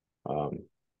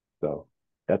 So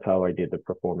that's how I did the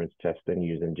performance testing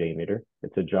using JMeter.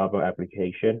 It's a Java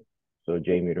application, so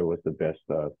JMeter was the best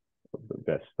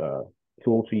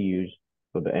tool to use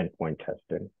for the endpoint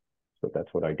testing. So that's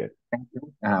what I did. Thank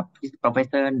you. Please,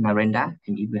 Professor Narendra,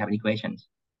 if you have any questions.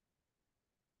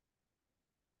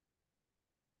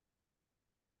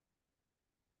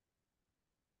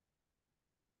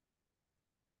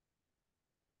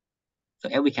 So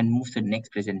if we can move to the next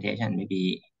presentation,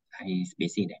 maybe he's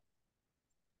busy there.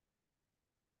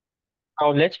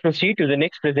 Now let's proceed to the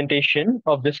next presentation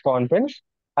of this conference.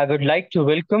 I would like to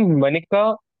welcome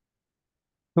Manika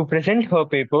to present her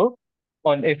paper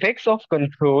on effects of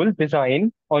control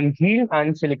design on yield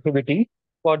and selectivity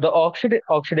for the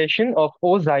oxidation of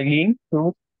O-xylene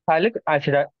to Phthalic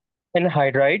acid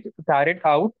anhydride carried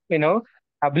out in a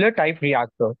tabular type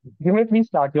reactor. You may please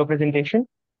start your presentation.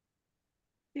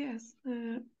 Yes.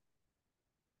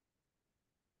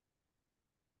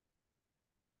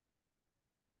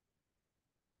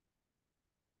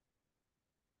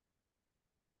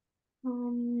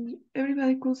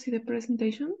 Everybody could see the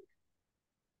presentation.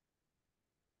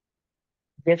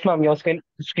 Yes, ma'am, your screen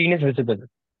is visible.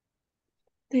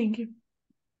 Thank you.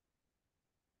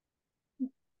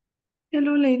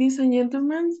 Hello, ladies and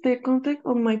gentlemen. The content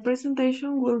of my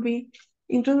presentation will be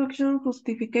introduction,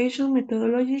 justification,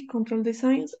 methodology, control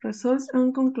designs, results,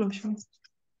 and conclusions.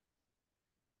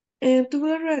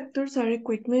 Tubular reactors are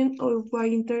equipment of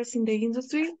wide interest in the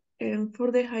industry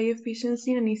for the high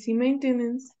efficiency and easy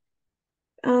maintenance.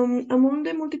 Among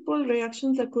the multiple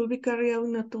reactions that could be carried out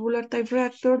in a tubular type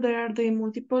reactor, there are the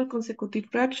multiple consecutive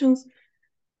reactions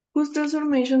whose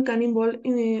transformation can involve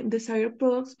in desired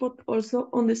products, but also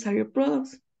undesired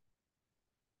products.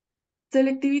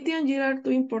 Selectivity and yield are two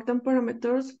important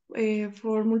parameters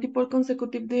for multiple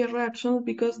consecutive reactions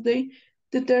because they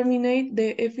determine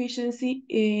the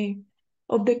efficiency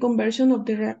of the conversion of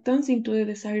the reactants into the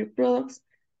desired products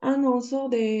and also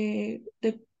the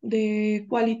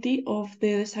quality of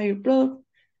the desired product.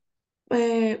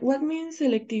 What means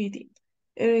selectivity?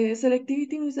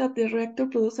 Selectivity means that the reactor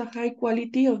produces a high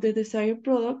quality of the desired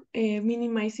product,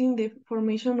 minimizing the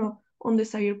formation of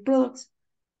undesired products.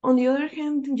 On the other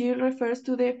hand, yield refers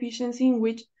to the efficiency in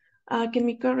which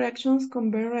chemical reactions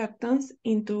convert reactants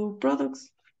into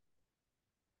products.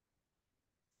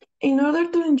 In order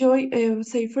to enjoy a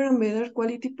safer and better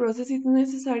quality process, it's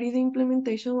necessary the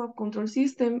implementation of control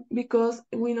system because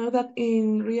we know that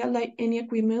in real life, any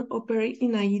equipment operates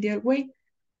in an ideal way.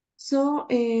 So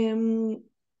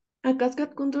a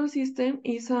cascade control system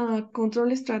is a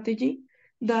control strategy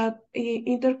that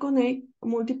interconnect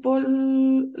multiple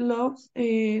laws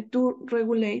to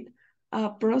regulate a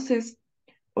process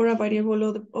or a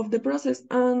variable of the process.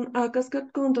 And a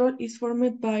cascade control is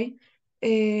formed by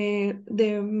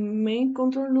the main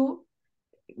control loop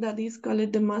that is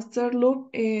called the master loop,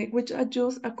 which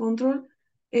adjusts a control,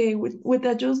 which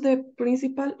adjusts the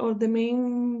principal or the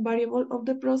main variable of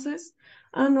the process,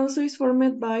 and also is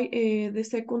formed by the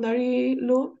secondary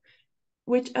loop,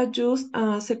 which adjusts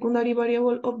a secondary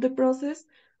variable of the process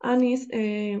and is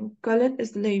called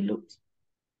slave loops.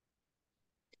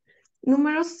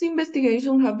 Numerous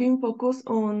investigations have been focused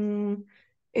on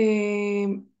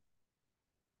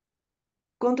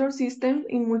control systems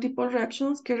in multiple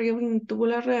reactions carried in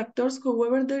tubular reactors.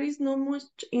 However, there is not much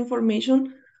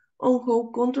information on how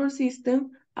control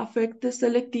systems affect the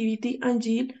selectivity and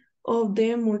yield of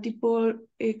the multiple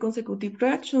consecutive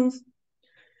reactions.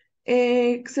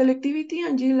 Selectivity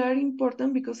and yield are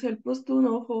important because help us to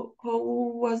know how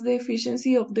was the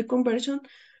efficiency of the conversion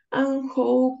and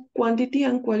how quantity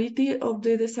and quality of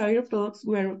the desired products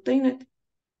were obtained.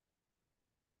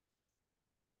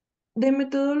 The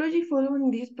methodology followed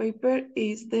in this paper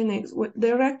is the next.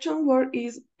 The reaction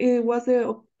was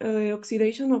the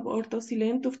oxidation of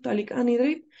orthosilane to phthalic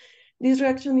anhydride. This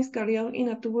reaction is carried out in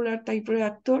a tubular type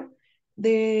reactor.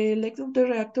 The length of the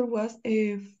reactor was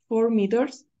 4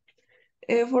 meters.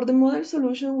 For the model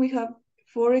solution, we have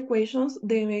 4 equations,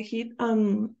 the heat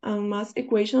and mass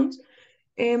equations.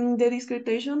 The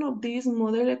discretization of these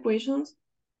model equations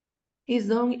is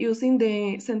done using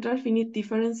the central finite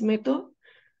difference method.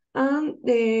 And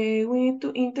we need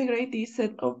to integrate this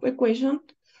set of equations,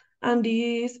 and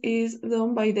this is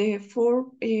done by the 4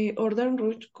 order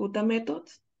Ruch-Kuta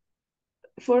methods.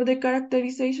 For the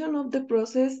characterization of the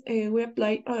process, we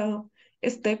apply a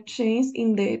step change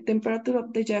in the temperature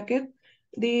of the jacket.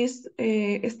 This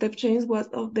step change was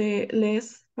of the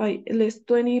less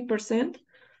 20%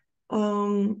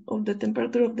 of the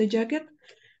temperature of the jacket.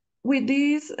 With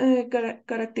this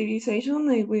characterization,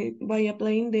 by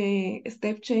applying the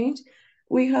step change,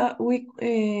 we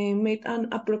made an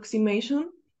approximation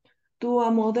to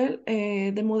a model.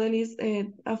 The model is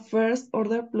a first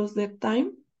order plus the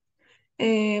time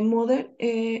model,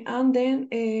 and then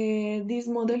this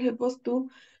model helps us to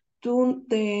tune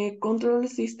the control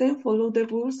system, follow the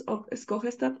rules of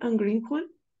Skogestad and Greenhall.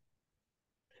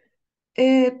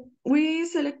 We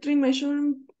select 3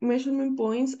 measurement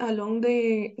points along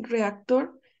the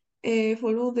reactor,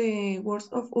 follow the words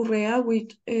of Urrea,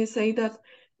 which say that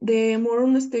the more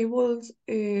unstable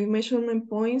measurement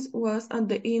points was at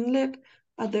the inlet,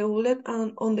 at the outlet,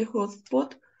 and on the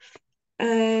hotspot.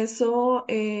 So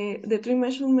the 3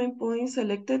 measurement points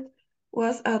selected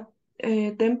was at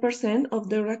 10% of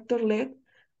the reactor lead,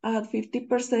 at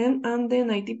 50%, and the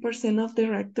 90% of the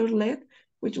reactor lead,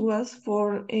 which was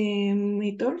 4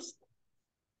 meters.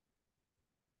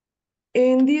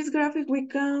 In this graphic, we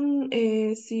can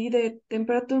see the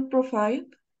temperature profile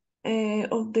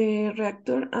of the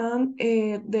reactor, and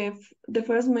the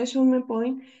first measurement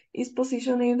point is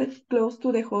positioned close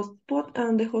to the hotspot,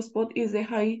 and the hotspot is the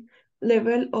high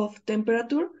level of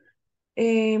temperature.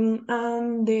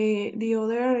 And the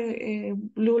other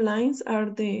blue lines are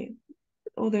the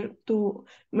other two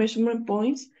measurement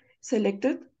points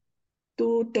selected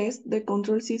to test the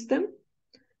control system.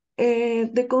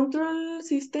 The control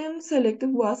system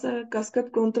selected was a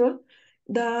cascade control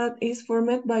that is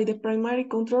formed by the primary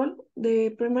control. The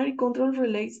primary control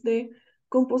relates the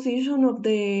composition of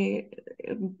the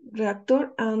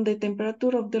reactor and the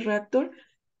temperature of the reactor,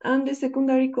 and the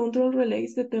secondary control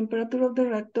relates the temperature of the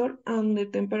reactor and the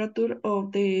temperature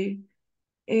of the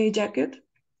jacket.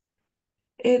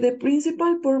 The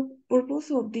principal purpose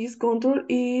of this control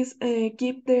is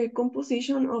keep the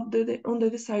composition of on the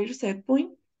desired set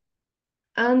point,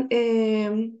 and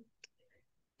the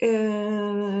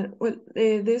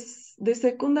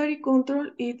secondary control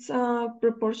is a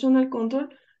proportional control,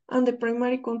 and the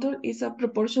primary control is a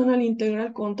proportional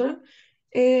integral control.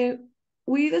 Uh,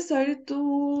 we decided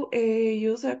to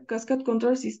use a cascade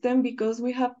control system because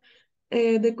we have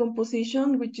the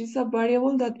composition, which is a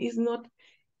variable that is not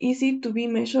easy to be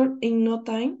measured in no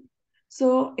time.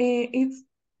 So it's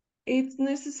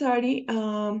necessary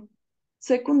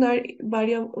secondary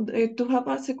variable to have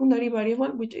a secondary variable,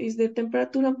 which is the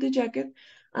temperature of the jacket,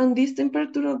 and this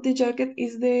temperature of the jacket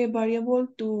is the variable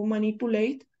to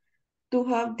manipulate to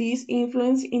have this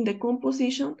influence in the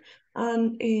composition,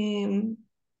 and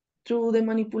through the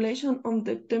manipulation of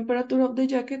the temperature of the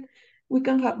jacket, we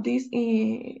can have this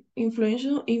influence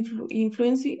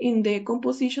in the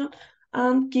composition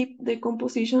and keep the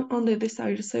composition on the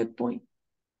desired set point.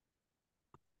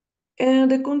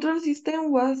 And the control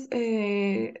system was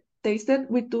tested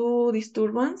with two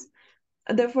disturbances.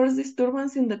 The first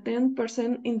disturbance in the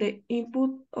 10% in the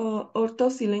input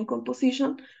orthosilane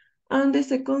composition, and the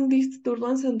second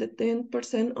disturbance in the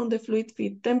 10% on the fluid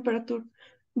feed temperature.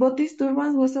 Both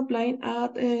disturbance was applied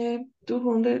at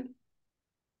 200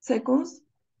 seconds.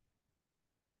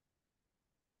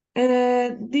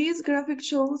 This graphic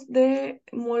shows the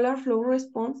molar flow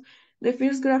response. The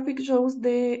first graphic shows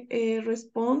the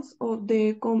response of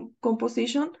the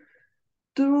composition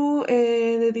through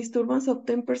the disturbance of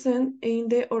 10% in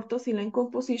the orthosilane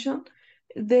composition.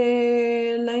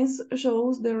 The lines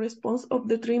shows the response of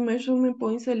the three measurement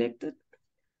points selected.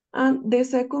 And the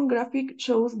second graphic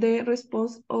shows the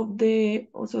response of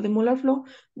also the molar flow,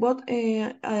 but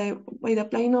by the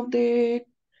applying of the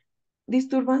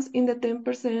disturbance in the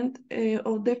 10%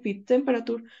 of the feed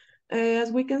temperature.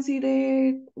 As we can see,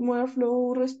 the molar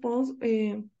flow response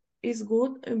is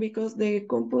good because the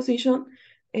composition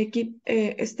keep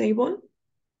stable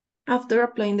after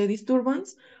applying the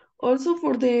disturbance. Also,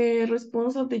 for the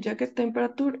response of the jacket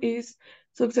temperature is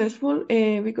successful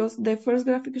because the first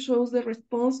graphic shows the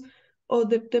response of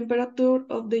the temperature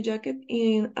of the jacket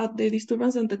at the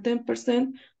disturbance and the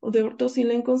 10% of the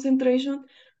orthosilane concentration,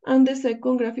 and the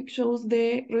second graphic shows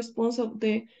the response of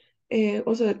the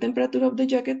also the temperature of the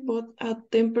jacket, but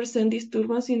at 10%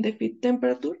 disturbance in the feed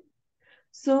temperature.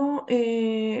 So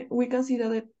we can see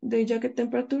that the jacket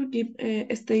temperature keep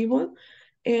stable.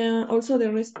 And also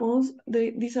the response,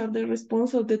 these are the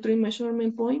response of the three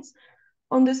measurement points.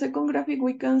 On the second graphic,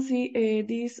 we can see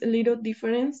this little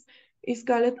difference is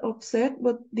called offset,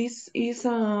 but this is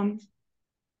a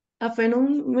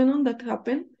phenomenon that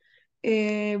happened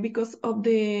because of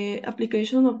the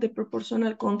application of the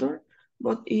proportional control,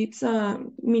 but it's a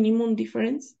minimum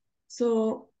difference.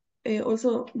 So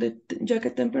also the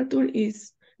jacket temperature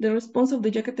is, the response of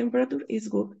the jacket temperature is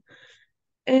good.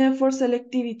 For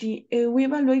selectivity, we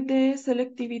evaluate the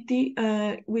selectivity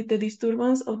with the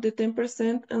disturbance of the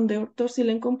 10% and the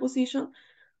orthosilane composition,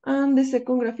 and the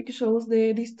second graphic shows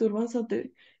the disturbance of the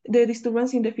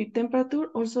disturbance in the feed temperature,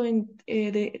 also in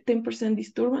the 10%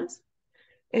 disturbance.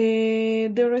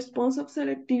 The response of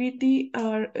selectivity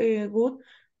are good.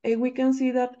 We can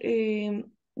see that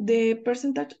the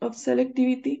percentage of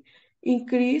selectivity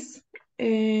increase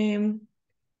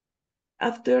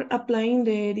after applying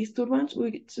the disturbance,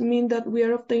 which means that we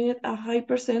are obtaining a high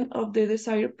percent of the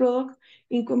desired product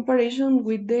in comparison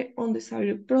with the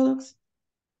undesired products.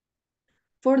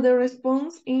 For the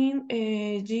response in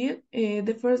yield,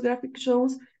 the first graphic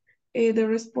shows the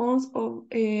response of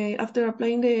after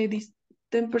applying the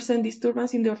 10%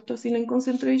 disturbance in the orthosilane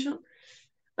concentration,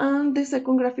 and the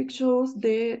second graphic shows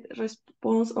the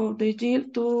response of the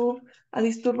yield to a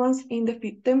disturbance in the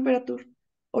feed temperature.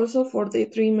 Also for the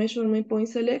three measurement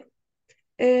points select,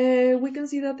 we can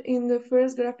see that in the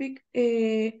first graphic,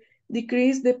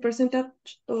 decrease the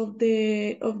percentage of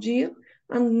yield,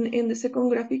 and in the second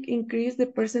graphic increase the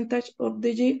percentage of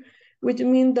the yield, which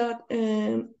means that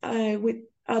with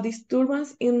a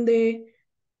disturbance in the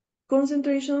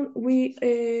concentration, we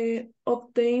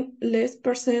obtain less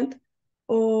percent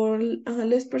or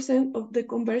less percent of the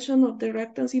conversion of the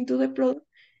reactants into the product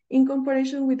in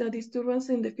comparison with the disturbance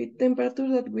in the feed temperature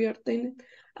that we obtain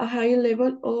a higher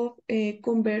level of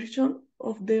conversion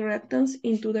of the reactants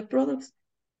into the products.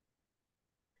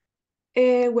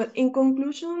 Well, in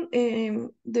conclusion,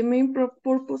 the main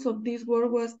purpose of this work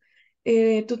was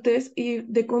to test if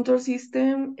the control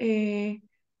system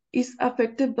is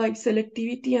affected by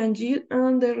selectivity and yield,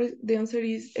 and the answer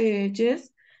is yes.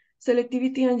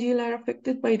 Selectivity and yield are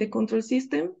affected by the control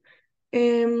system.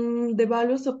 The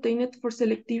values obtained for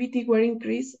selectivity were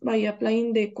increased by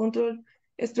applying the control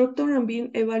structure and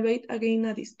being evaluated again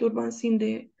a disturbance in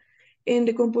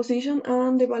the composition,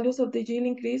 and the values of the yield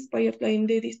increased by applying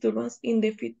the disturbance in the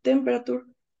feed temperature.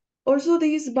 Also,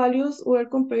 these values were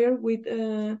compared with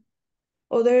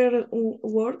other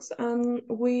works, and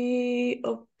we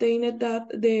obtained that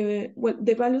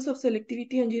the values of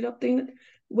selectivity and yield obtained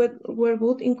were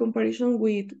good in comparison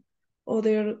with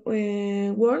other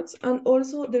works, and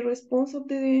also the response of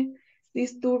the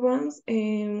disturbance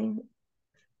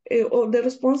or the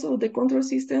response of the control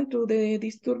system to the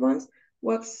disturbance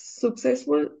was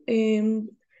successful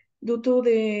due to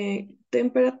the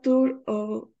temperature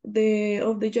of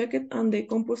the jacket and the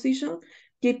composition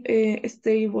keep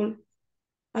stable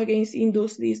against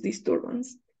induce this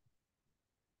disturbance.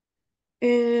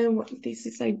 Well, this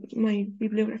is my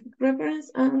bibliographic reference,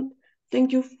 and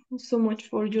thank you so much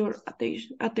for your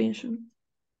attention.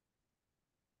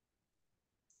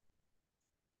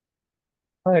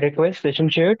 I request session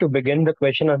chair to begin the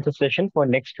question answer session for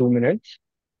next 2 minutes.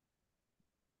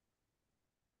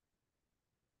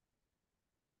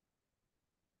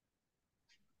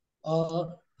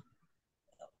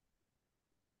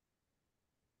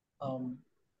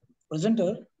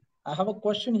 Presenter, I have a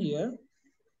question here.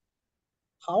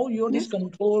 How your Yes. this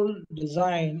control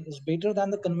design is better than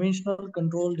the conventional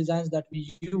control designs that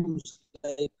we use,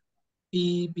 like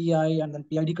P, PI, and then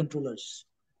PID controllers?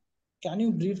 Can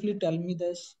you briefly tell me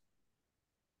this?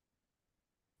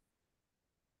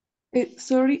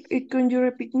 Sorry, can you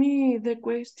repeat me the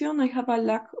question? I have a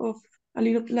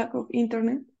little lack of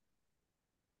internet.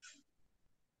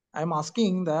 I'm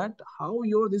asking that how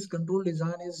your this control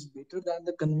design is better than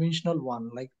the conventional one,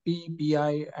 like P,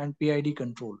 PI, and PID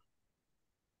control.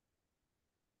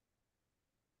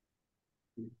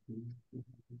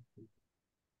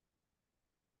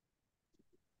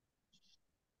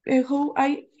 How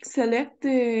I select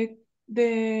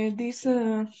this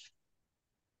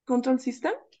control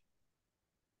system?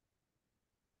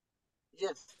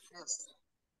 Yes, yes.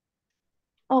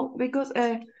 Oh, because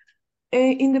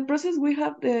in the process we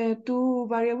have the two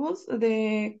variables,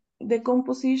 the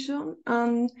composition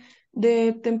and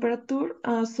the temperature.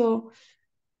 So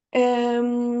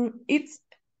it's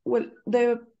well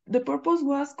the purpose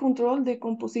was control the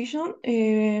composition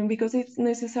because it's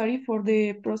necessary for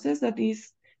the process that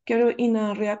is carried in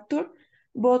a reactor.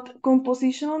 But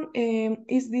composition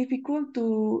is difficult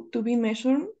to be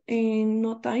measured in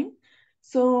no time.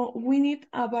 So we need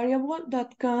a variable uh,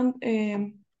 that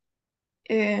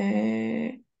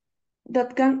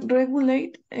can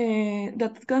regulate,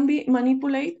 that can be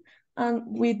manipulated, and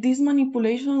with this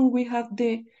manipulation we have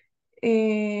this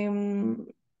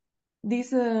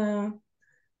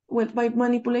well, by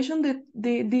manipulation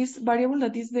this variable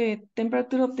that is the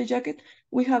temperature of the jacket,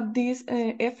 we have this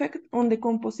effect on the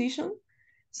composition.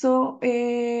 So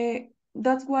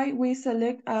that's why we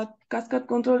select a cascade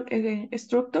control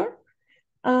structure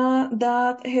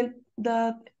that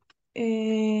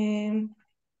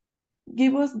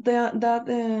give us that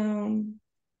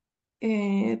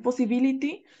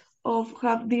possibility of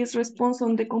have this response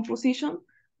on the composition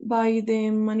by the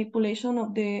manipulation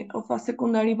of a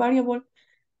secondary variable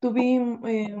to be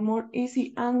more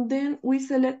easy. And then we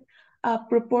select a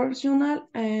proportional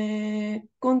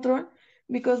control,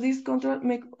 because this control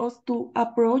makes us to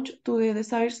approach to the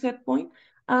desired set point.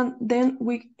 And then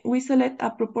we select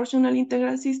a proportional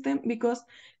integral system, because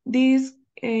this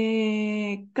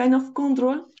kind of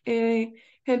control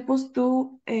help us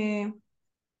to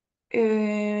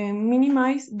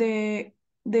minimize the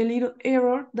little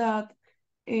error that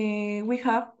we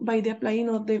have by the applying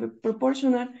of the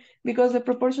proportional, because the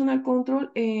proportional control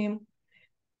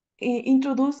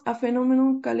introduce a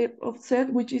phenomenon called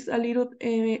offset, which is a little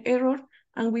error,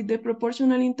 and with the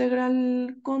proportional integral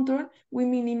control, we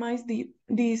minimize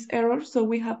this error, so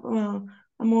we have a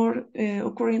more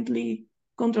currently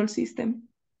control system.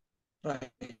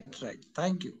 Right, right.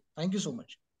 Thank you. Thank you so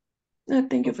much.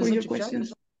 Thank you for Professor your Chikchai? question.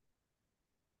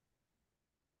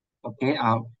 Okay.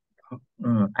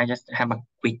 I just have a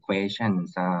quick question.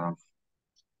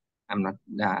 I'm not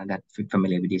that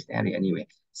familiar with this area anyway.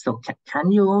 So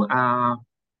can you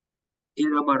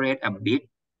elaborate a bit?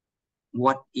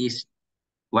 What is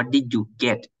what did you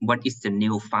get? What is the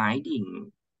new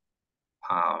finding?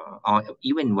 Or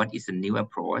even what is the new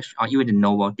approach, or even the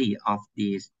novelty of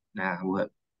this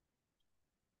work?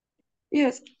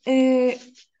 Yes.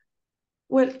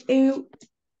 Well,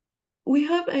 we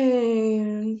have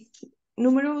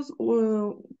numerous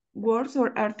works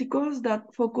or articles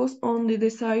that focus on the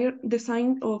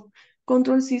design of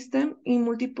control system in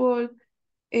multiple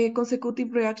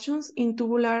consecutive reactions in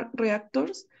tubular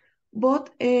reactors, but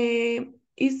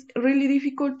it's really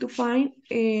difficult to find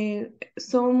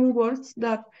some works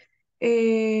that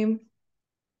uh,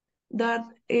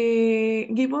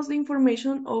 give us the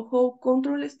information of how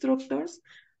control structures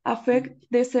affect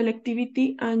the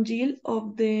selectivity and yield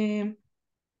of the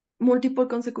multiple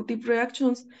consecutive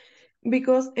reactions,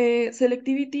 because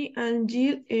selectivity and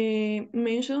yield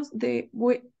mentions the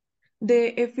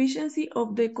efficiency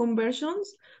of the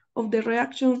conversions of the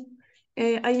reaction.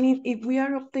 I mean, if we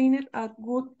are obtaining a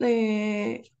good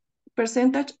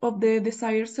percentage of the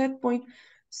desired set point.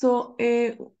 So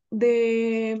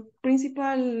the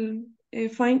principal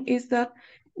find is that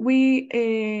we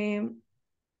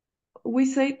we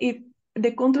say if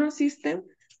the control system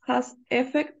has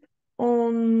effect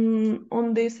on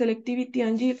the selectivity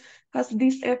and yield, has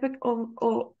this effect of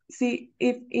see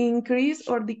if increase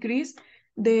or decrease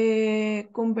the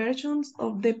conversions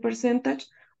of the percentage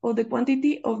or the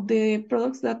quantity of the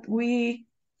products that we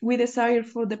desire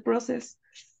for the process.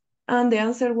 And the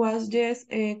answer was yes,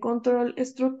 control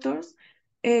structures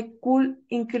could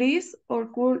increase or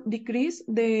could decrease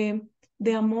the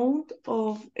amount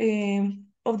of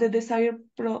the desired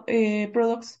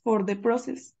products for the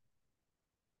process.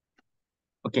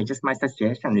 Okay, just my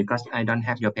suggestion, because I don't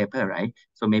have your paper, right?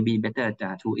 So maybe better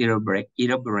to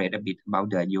elaborate a bit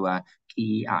about your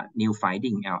key new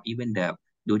finding, or even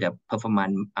do the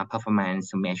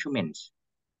performance measurements.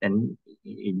 Then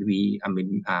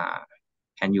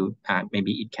can you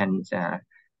maybe it can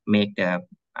make the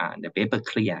paper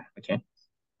clear? Okay.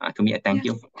 To me, thank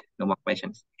Yes. you. No more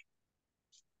questions.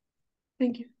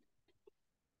 Thank you.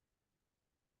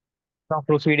 Now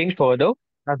proceeding further,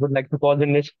 I would like to call the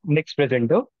next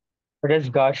presenter. It is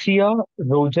Garcia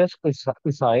Rojas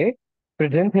Isai,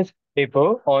 present his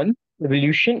paper on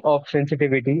evolution of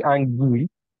sensitivity and yield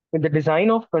in the design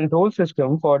of control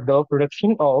system for the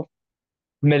production of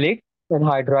maleic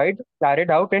anhydride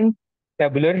carried out in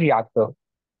tabular reactor.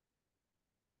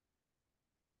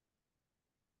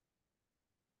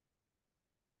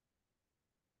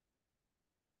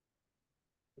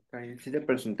 Can you see the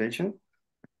presentation?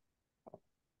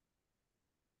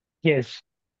 Yes.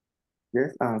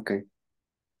 Yes? Okay.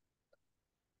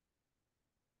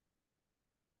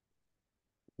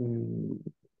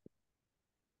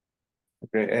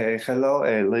 Okay. Hello,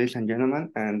 ladies and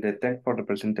gentlemen, and thanks for the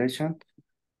presentation.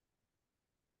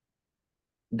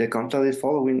 The content is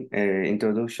following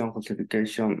introduction,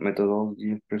 classification,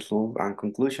 methodology, result, and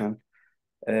conclusion.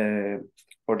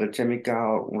 For the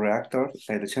chemical reactors,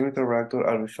 the chemical reactors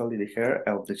are usually the heart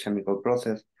of the chemical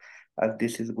process, as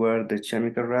this is where the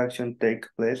chemical reaction takes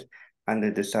place and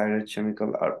the desired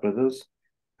chemical are produced.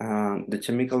 The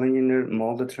chemical engineer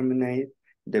must determine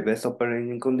the best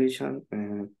operating condition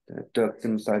to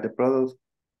optimize the product.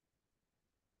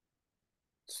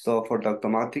 So for the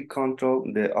automatic control,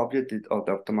 the objective of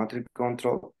the automatic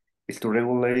control is to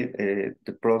regulate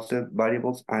the process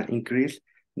variables and increase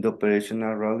the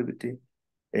operational reliability.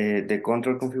 The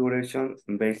control configuration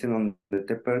based on the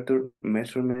temperature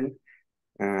measurement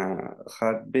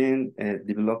had been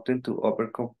developed to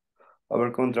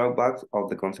overcome drawbacks of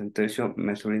the concentration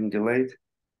measuring delays.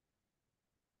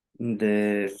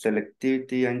 The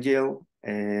selectivity and yield,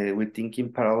 we think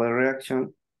in parallel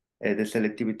reaction. The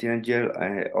selectivity and yield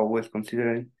always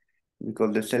considering,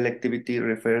 because the selectivity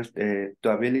refers to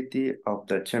ability of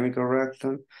the chemical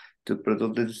reaction to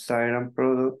produce the desired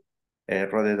product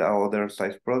rather than other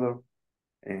size product.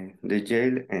 The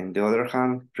yield, on the other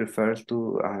hand, refers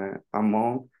to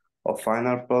amount of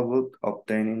final product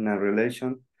obtained in a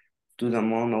relation to the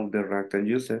amount of the reactant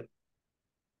used.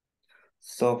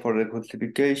 So for the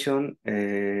classification,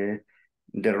 the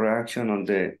reaction on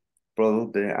the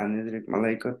product, the anhydric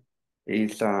molecule,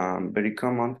 is very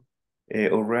common.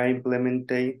 Already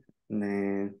implemented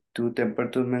two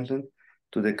temperature methods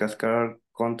to the cascade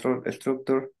control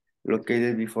structure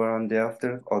located before and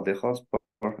after of the host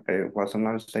was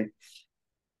analyzed.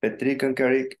 Petrick and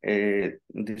Carrick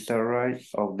described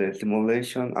of the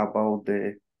simulation about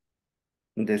the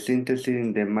synthesis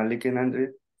in the molecular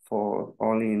android for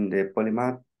only in the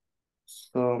polymath.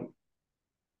 So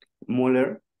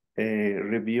Muller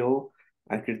reviewed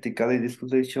and critically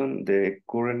discussed the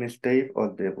current state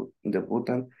of the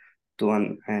butane to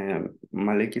an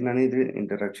molecular anhydride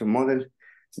interaction model.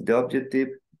 The objective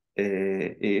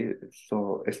is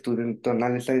so student to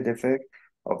analyze the effect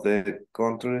of the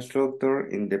control structure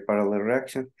in the parallel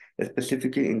reaction,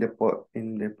 specifically in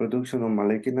the production of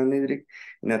molecular anhydride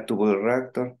in a tubular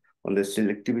reactor on the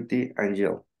selectivity and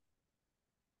yield.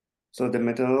 So the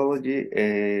methodology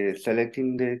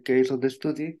selecting the case of the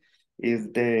study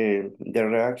is the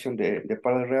reaction, the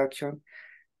parallel reaction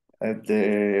at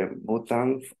the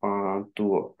butane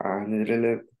to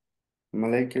anhydride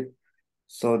molecule.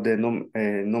 So the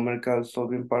numerical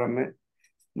solving parameter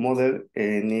model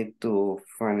need to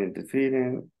find the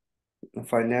different,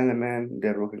 find element,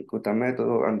 the Rugen-Kutta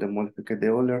method, and the multiply the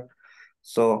order.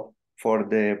 So for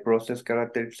the process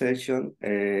characterization,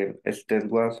 state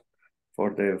was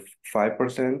for the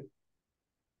 5%.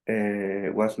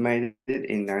 Was made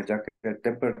in a jacket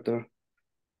temperature.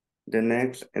 The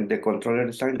next, and the controlling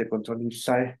design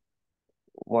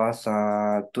was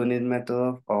a tuning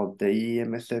method of the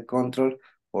EMS control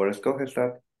for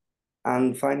Skogestad,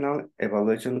 and final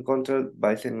evaluation control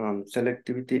based on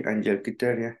selectivity and yield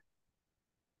criteria.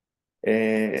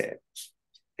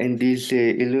 In this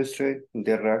illustrate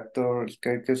the reactor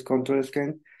staircase control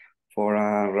scheme for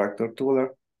a reactor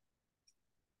tubular.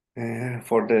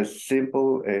 For the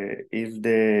simple is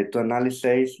to analyze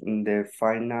the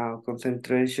final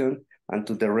concentration and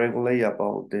to regulate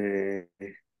about the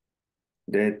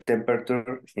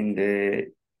temperature in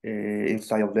the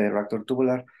inside of the reactor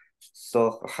tubular.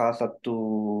 So has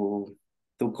to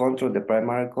control the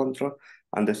primary control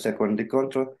and the secondary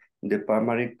control. The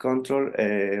primary control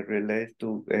relates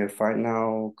to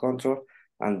final control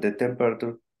and the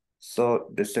temperature. So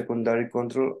the secondary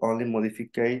control only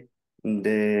modify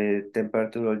the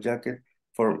temperature of jacket.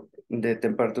 For the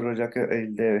temperature of jacket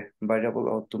is the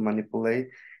variable to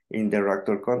manipulate in the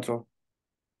reactor control.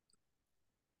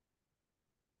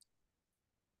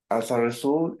 As a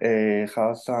result,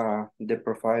 has the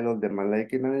profile of the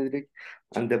molecular anhydride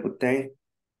and the butane.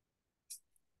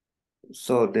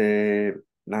 So the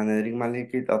anhydride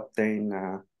molecule obtain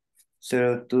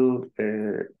 0 to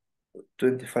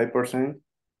 25%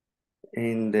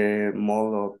 in the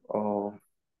mole of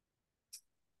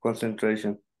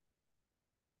concentration.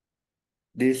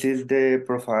 This is the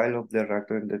profile of the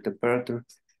reactor and the temperature.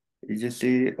 You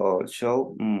see or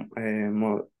show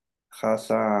has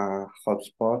a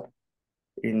hotspot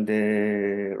in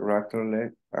the reactor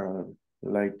leg,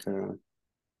 like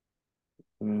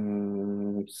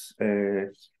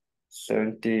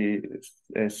 70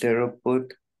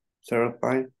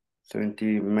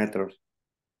 0.70 meters.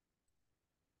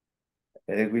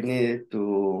 We need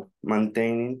to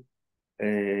maintain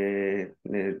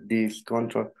this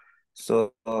control.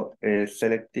 So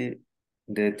selected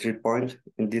the 3 points,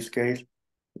 in this case,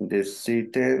 the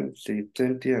C10,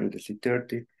 C20, and the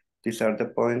C30. These are the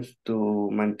points to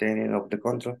maintaining of the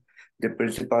control. The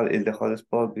principal is the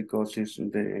hotspot because it's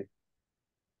the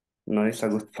no, it's a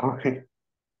good point.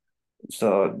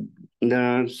 So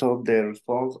the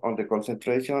response on the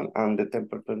concentration and the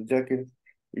temperature jacket,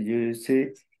 you see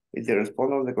is the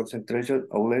response of the concentration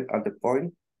outlet at the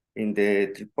point in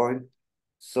the 3 point.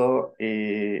 So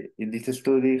in this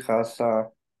study has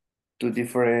two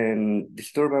different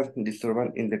disturbance in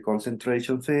the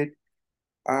concentration field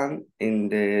and in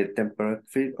the temperature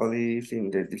field only is in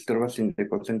the disturbance in the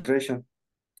concentration.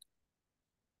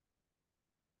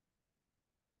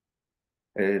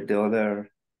 The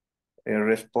other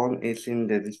response is in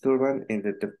the disturbance in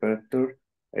the temperature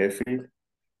field.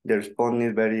 The response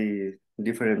is very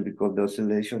different because the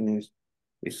oscillation is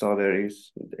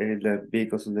the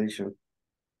big oscillation.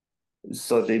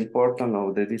 So the importance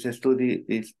of this study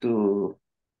is to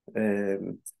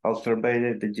observe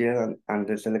the yield and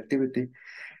the selectivity.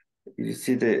 You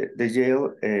see the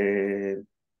yield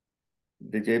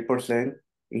percent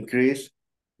increase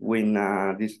when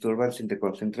disturbance in the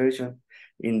concentration.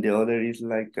 In the other is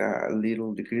like a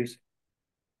little decrease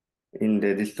in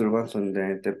the disturbance on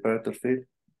the temperature field.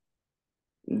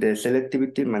 The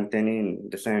selectivity maintaining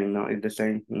the same, no, it's the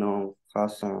same, no,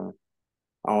 has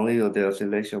only the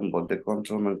oscillation, but the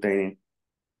control maintaining.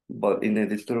 But in the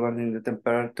disturbance in the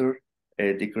temperature,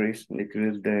 decrease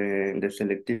the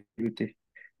selectivity.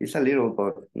 It's a little,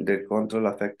 but the control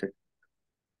affected.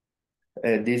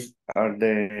 These are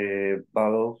the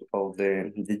values of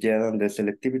the yield and the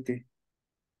selectivity.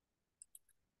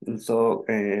 And so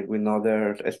with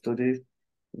other studies,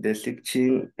 the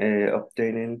 16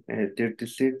 obtaining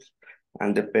 36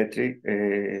 and the Petri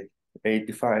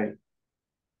 85,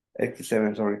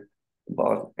 87, sorry.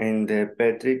 But in the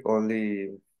Petri only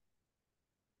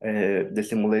the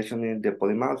simulation in the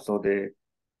polymath, so the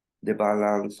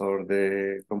balance or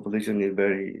the composition is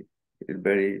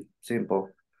very simple.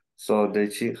 So the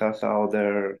chip has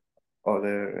other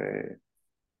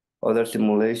other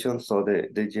simulations, so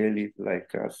the gel is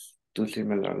like too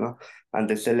similar, no? And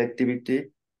the selectivity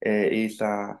is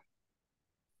a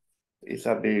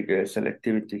big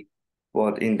selectivity,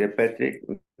 but in the Patrick,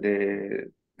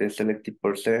 the selective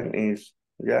percent is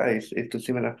yeah, it's too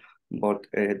similar, but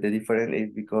the difference is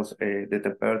because the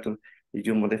temperature. If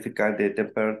you modify the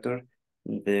temperature,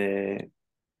 the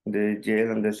the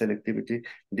gel and the selectivity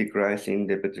decrease in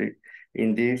the Patrick.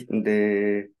 In this,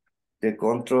 the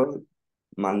control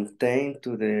maintain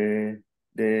to the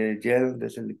gel, the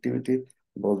selectivity,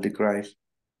 but decrease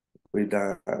with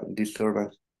the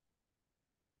disturbance.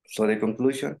 So the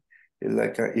conclusion is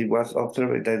like it was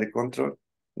observed that the control,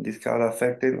 this car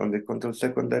affected on the control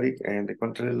secondary and the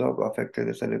control lobe affected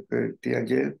the selectivity and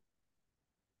gel.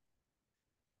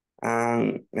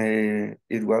 And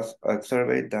it was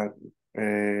observed that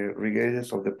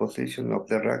regardless of the position of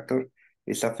the reactor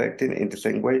is affected in the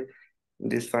same way.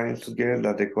 This finds suggest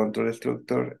that the control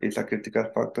structure is a critical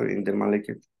factor in the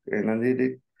molecular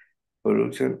analytic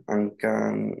production and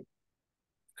can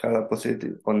have a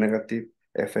positive or negative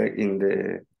effect in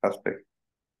the aspect.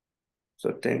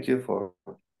 So thank you for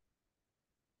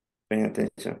paying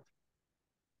attention.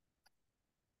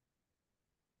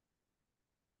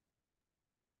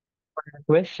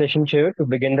 Request session chair to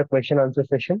begin the question answer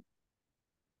session.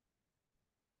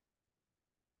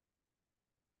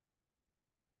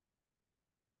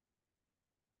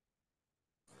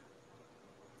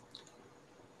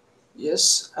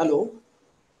 Yes, hello,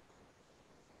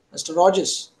 Mr.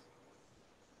 Rogers.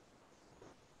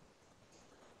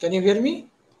 Can you hear me?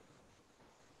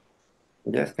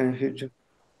 Yes, can you hear you?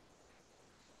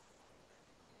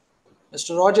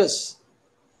 Mr. Rogers.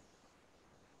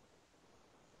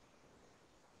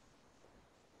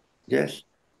 Yes,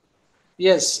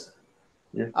 Yes.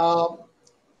 yes. Uh,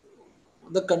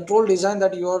 the control design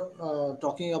that you are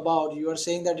talking about, you are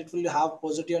saying that it will have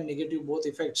positive and negative both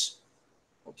effects.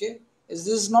 Okay. Is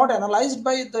this not analyzed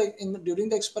by during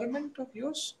the experiment of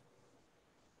yours?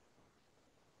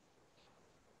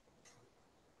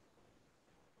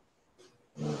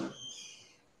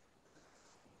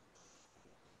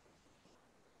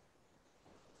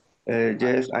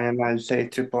 Yes, I am. I'll say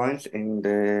 3 points in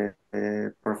the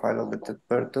profile of the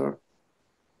temperature.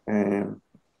 Um,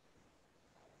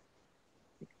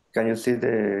 can you see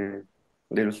the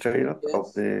illustrator of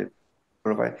Yes. the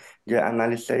profile? Yeah,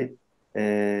 analyze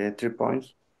 3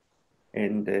 points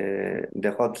in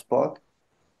the hotspot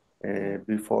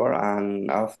before and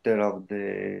after of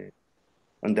the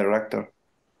on the reactor.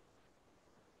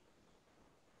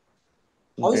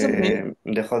 How is the main,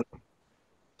 The hot.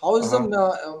 how is the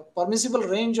Uh-huh. permissible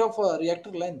range of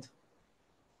reactor length?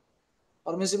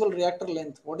 Permissible reactor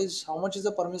length. What is how much is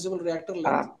the permissible reactor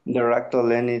length? The reactor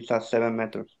length is at 7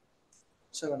 meters.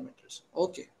 7 meters.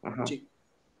 Okay. Uh-huh. Gee.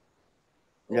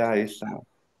 Yeah, Okay. it's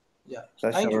Yeah.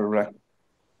 such a Thank you. reactor.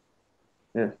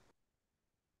 Yeah,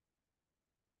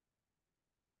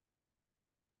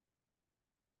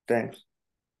 thanks.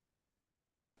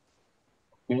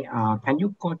 Okay, can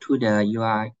you go to the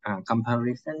your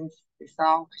comparisons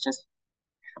result? I just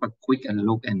have a quick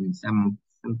look and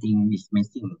something is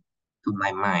missing to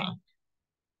my mind.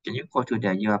 Can you go to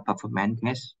the your performance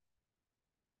test?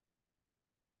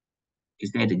 You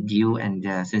say the yield and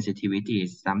the sensitivity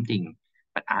is something,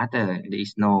 but other there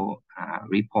is no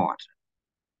report.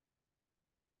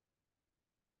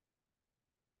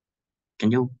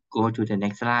 Can you go to the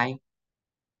next slide?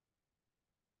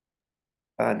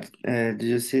 Do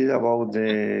you see about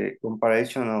the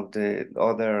comparison of the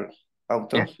other Yeah,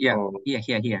 authors? yeah, Or here.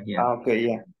 okay,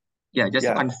 yeah, Yeah, just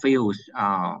yeah, confused.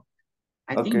 I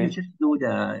think you okay. just do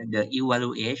the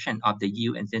evaluation of the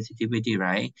yield and sensitivity,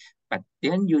 right? But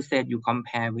then you said you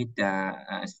compare with the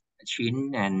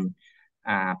Chin and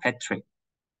Patrick.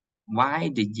 Why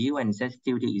the yield and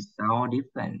sensitivity is so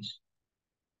different?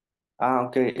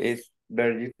 Okay, it's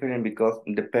very different because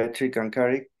the Patrick and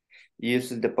Carrick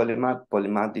uses the polymath.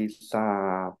 Polymath is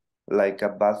like a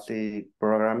basic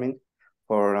programming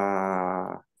for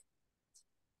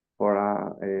for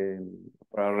a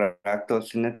for a reactor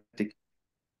kinetic.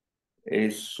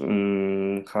 Is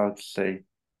how to say?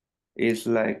 It's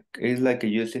like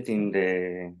use it in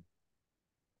the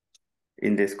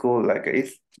school. Like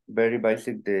it's very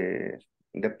basic the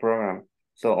program.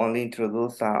 So only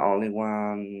introduce only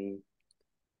one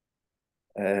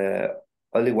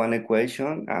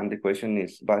equation, and the equation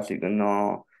is basic.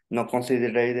 No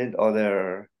considered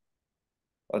other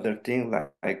things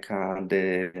like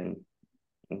the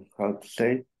how to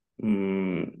say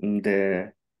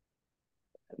the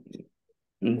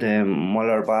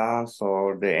molar mass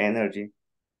or the energy.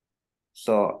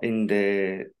 So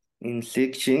in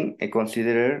section, I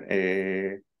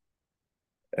consider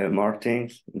more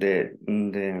things, the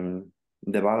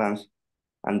balance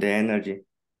and the energy.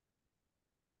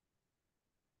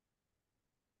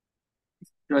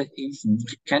 So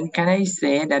can I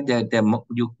say that the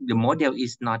model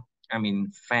is not, I mean,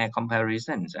 fair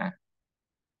comparisons,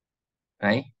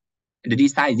 right? The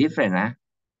design is different,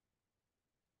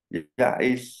 Yeah,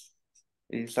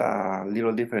 it's a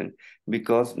little different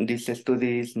because this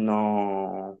study is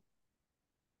no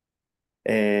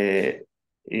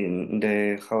in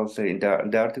the how say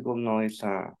the article no is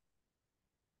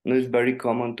very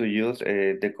common to use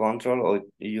the control or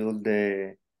use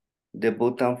the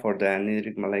button for the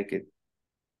anhydric molecule.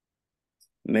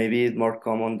 Maybe it's more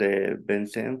common the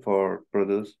benzene for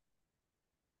producing.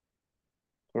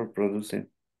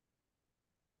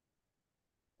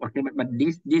 Okay, but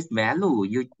this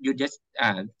value you just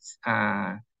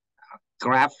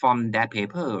grab from that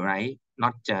paper, right?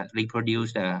 Not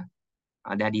reproduce that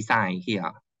design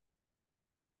here.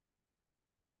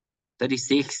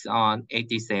 36 or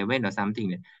 87 or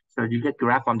something. So you just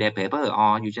grab from their paper,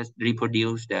 or you just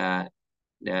reproduce the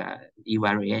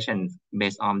evaluation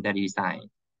based on that design.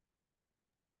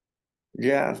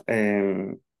 Yeah,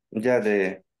 yeah,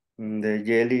 the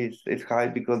jelly is high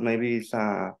because maybe it's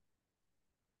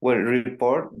well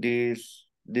report this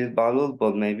value,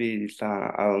 but maybe it's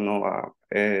I don't know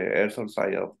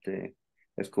exercise of the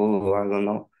school, I don't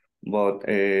know, but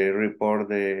report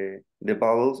the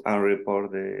values and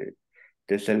report the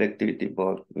selectivity,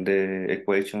 but the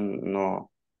equation no,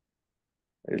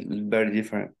 it's very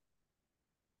different.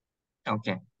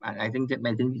 Okay, I think it's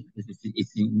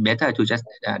better to just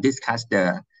discuss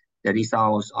the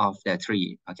results of the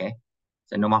three. Okay,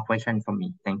 so no more question from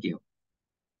me. Thank you.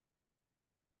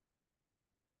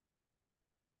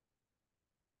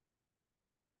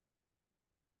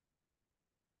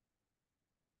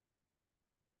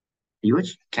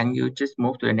 Yuj, can you just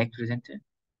move to the next presenter?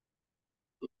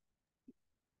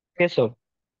 Yes, sir.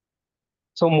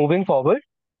 So moving forward,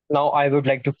 now I would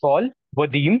like to call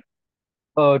Vadim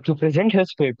to present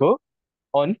his paper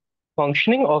on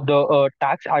functioning of the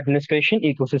tax administration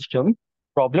ecosystem,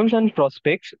 problems and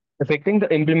prospects affecting the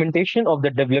implementation of the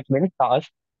development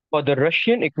task for the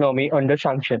Russian economy under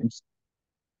sanctions.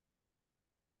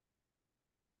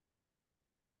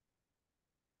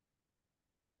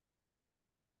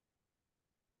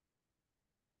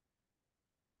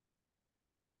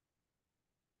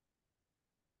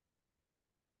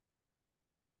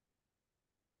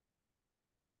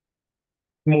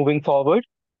 Moving forward,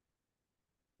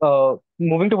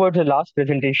 moving towards the last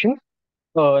presentation,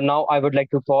 now I would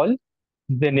like to call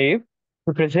Zenev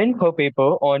to present her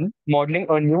paper on modeling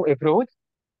a new approach,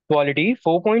 quality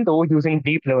 4.0 using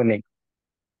deep learning.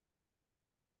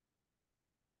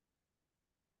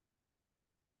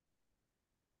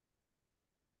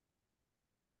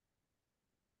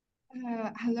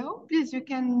 Hello, please, you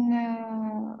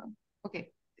can,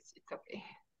 okay, it's okay.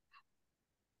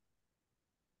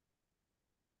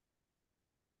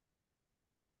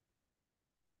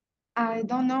 I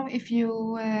don't know if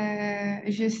you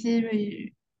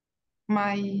see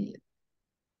my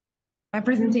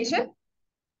presentation.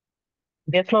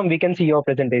 Yes, ma'am, we can see your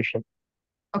presentation.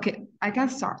 Okay, I can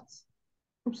start.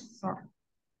 Oops, sorry.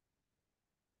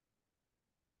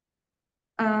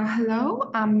 Hello,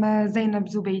 I'm Zainab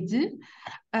Zubaydi,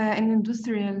 an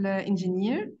industrial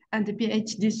engineer and a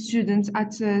PhD student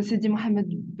at Sidi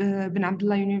Mohammed bin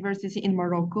Abdullah University in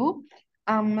Morocco.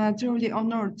 I'm truly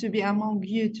honored to be among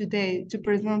you today to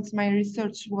present my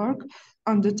research work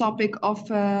on the topic of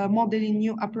modeling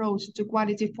new approach to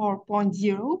quality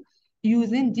 4.0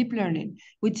 using deep learning,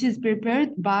 which is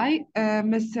prepared by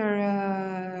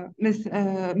Mr.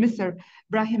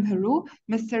 Brahim Haru,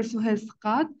 Mr. Suhail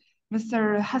Sqad,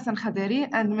 Mr. Hassan Khaderi,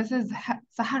 and Mrs.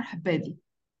 Sahar Habadi.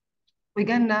 We're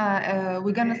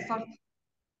gonna start.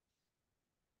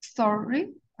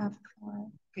 Sorry.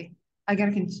 Okay, I'm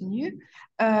gonna continue.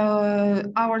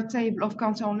 Our table of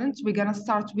components. We're gonna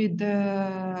start with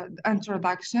the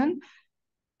introduction.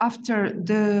 after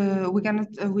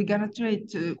we're gonna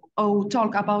treat or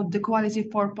talk about the quality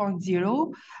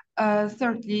 4.0.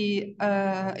 Thirdly,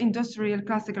 industrial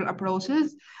classical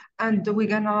approaches, and we're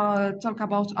gonna talk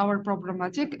about our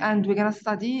problematic, and we're gonna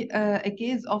study a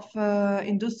case of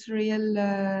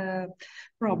industrial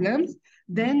problems.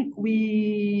 Then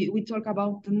we talk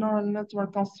about the neural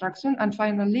network construction, and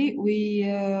finally we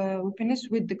finish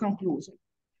with the conclusion.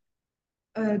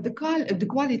 The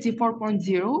quality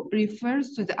 4.0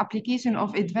 refers to the application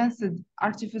of advanced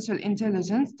artificial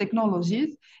intelligence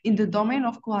technologies in the domain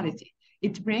of quality.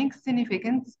 It brings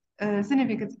significant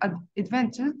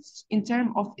advantages in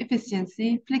terms of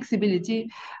efficiency, flexibility,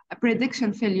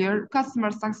 prediction failure,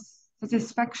 customer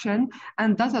satisfaction,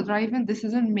 and data-driven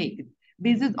decision making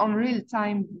based on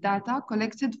real-time data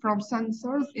collected from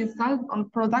sensors installed on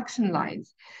production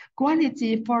lines.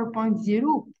 Quality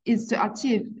 4.0 is to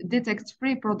achieve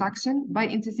defect-free production by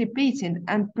anticipating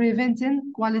and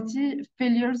preventing quality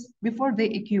failures before they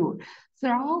occur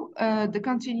through the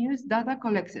continuous data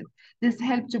collected. This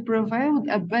helps to provide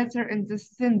a better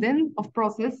understanding of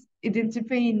process,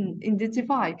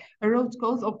 identify a root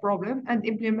cause of problem, and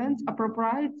implement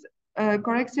appropriate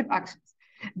corrective actions.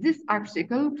 This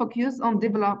article focuses on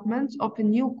development of a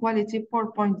new quality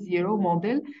 4.0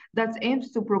 model that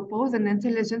aims to propose an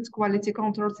intelligent quality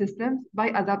control system by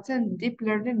adapting deep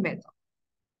learning methods.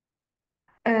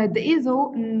 The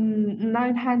ISO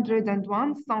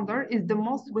 901 standard is the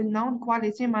most well-known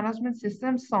quality management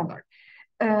system standard.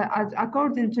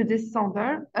 According to this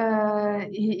standard,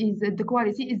 the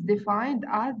quality is defined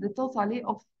as the totality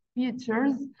of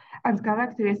features and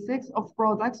characteristics of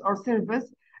products or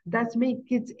service that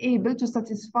make it able to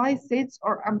satisfy states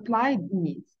or implied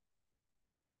needs.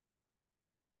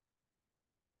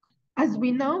 As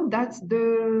we know that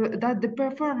the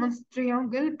performance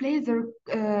triangle plays a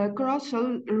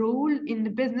crucial role in the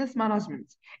business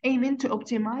management, aiming to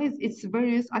optimize its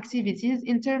various activities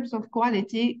in terms of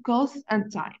quality, cost,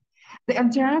 and time. The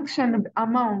interaction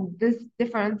among these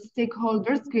different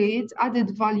stakeholders creates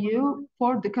added value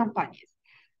for the companies.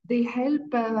 They help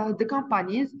the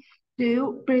companies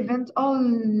to prevent all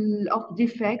of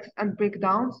defects and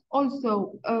breakdowns,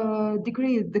 also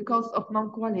decrease the cost of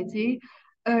non-quality,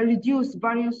 reduce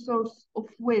various sources of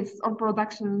waste on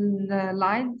production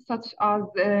lines, such as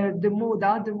the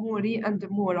Moda, the Mori, and the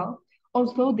Mora.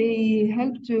 Also, it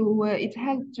helped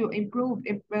to improve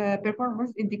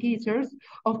performance indicators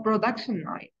of production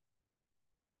line.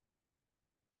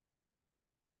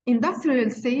 Industrial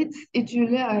states,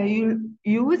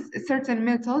 use certain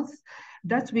methods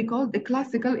that we call the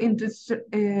classical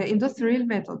industrial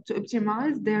method to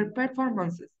optimize their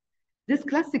performances. This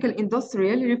classical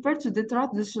industrial refers to the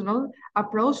traditional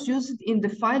approach used in the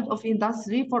field of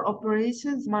industry for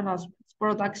operations management,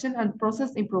 production, and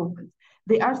process improvement.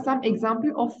 There are some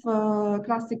examples of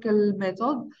classical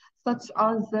methods, such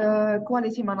as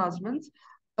quality management,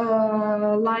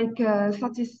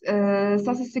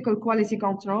 statistical quality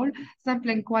control,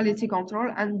 sampling quality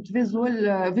control, and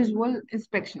visual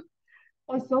inspection.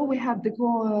 Also, we have the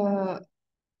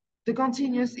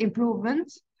continuous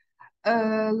improvement,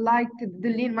 like the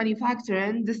lean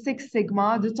manufacturing, the Six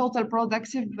Sigma, the total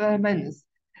productive means.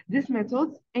 These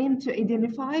methods aim to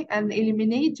identify and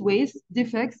eliminate waste,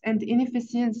 defects, and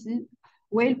inefficiency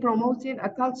while promoting a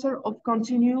culture of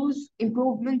continuous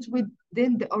improvement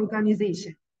within the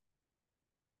organization.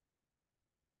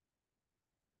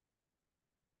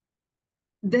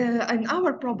 In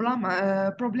our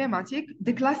problematic,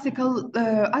 the classical,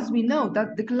 as we know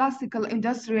that the classical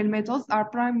industrial methods are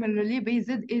primarily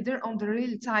based either on the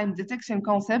real-time detection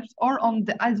concepts or on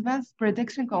the advanced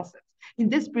prediction concepts. In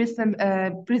this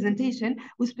presentation,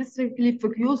 we specifically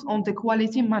focus on the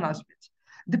quality management.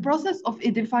 The process of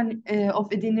identifying the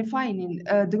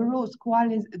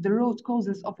root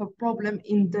causes of a problem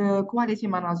in the quality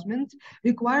management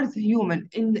requires human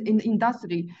in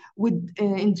industry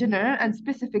in general, and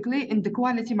specifically in the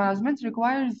quality management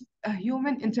requires a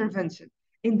human intervention.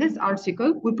 In this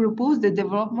article, we propose the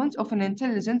development of an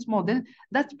intelligent model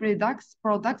that predicts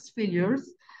products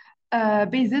failures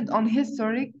based on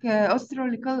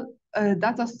historical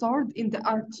data stored in the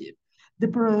archive.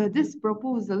 This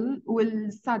proposal will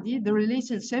study the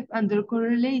relationship and the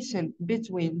correlation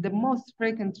between the most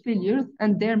frequent failures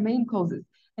and their main causes,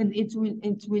 and it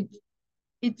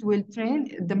will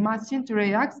train the machine to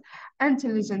react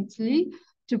intelligently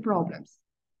to problems.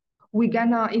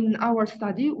 In our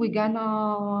study, we're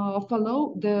gonna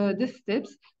follow the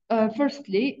steps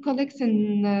Firstly,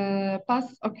 collecting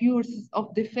past occurrences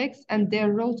of defects and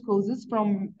their root causes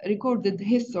from recorded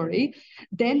history.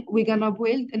 Then we're gonna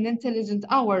build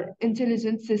our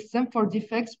intelligent system for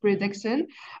defects prediction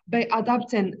by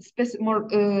adapting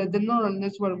the neural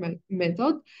network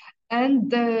method.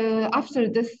 And after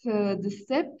this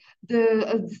step,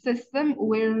 the system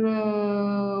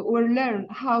will learn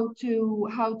how to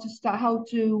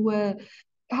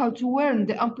warn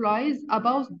the employees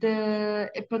about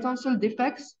the potential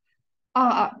defects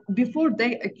before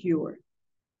they occur.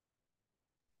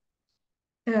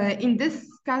 In this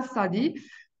case study,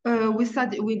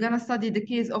 we're gonna study the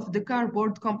case of the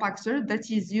cardboard compactor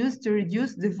that is used to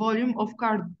reduce the volume of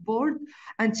cardboard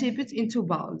and shape it into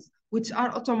balls, which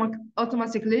are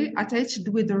automatically attached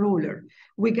with a roller.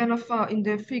 We're gonna find in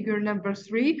the figure number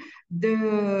 3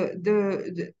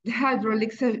 the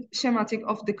hydraulic schematic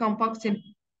of the compacting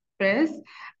press,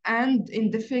 and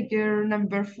in the figure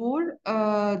number 4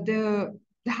 the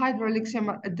hydraulic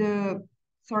schema the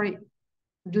sorry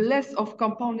the list of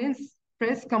components,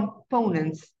 press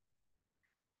components.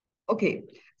 Okay,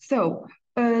 so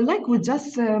like we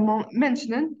just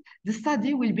mentioned, the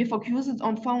study will be focused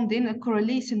on finding a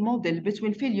correlation model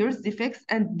between failures, defects,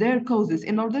 and their causes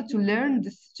in order to learn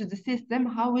to the system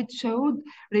how it should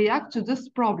react to this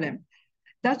problem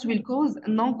that will cause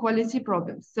non-quality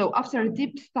problems. So after a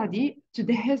deep study to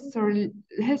the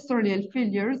historical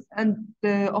failures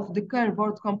of the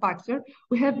cardboard compactor,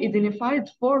 we have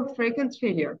identified 4 frequent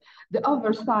failures. The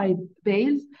overside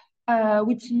bales,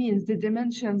 which means the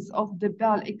dimensions of the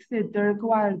bell exceed the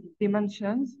required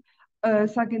dimensions.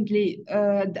 Secondly,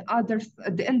 the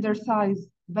undersized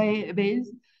bales,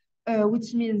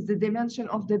 which means the dimension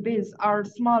of the bales are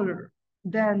smaller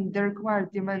than the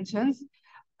required dimensions.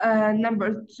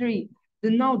 Number 3, the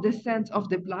no descent of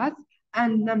the blood.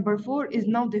 And number 4 is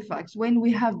no defects. When we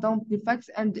have no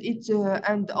defects and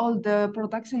all the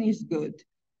production is good.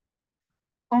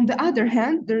 On the other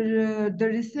hand, the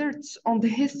research on the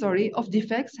history of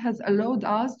defects has allowed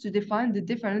us to define the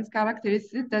different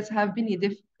characteristics that have been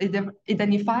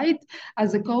identified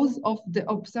as a cause of the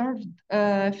observed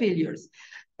failures.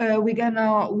 We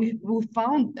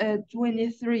found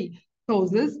 23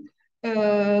 causes,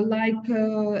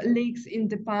 leaks in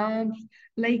the pumps,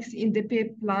 leaks in the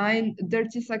pipeline,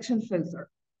 dirty suction filter.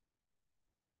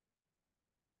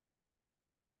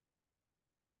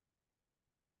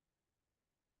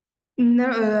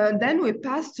 Then we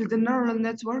pass to the neural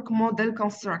network model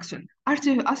construction.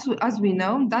 As we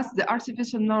know, that's the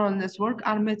artificial neural network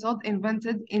are method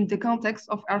invented in the context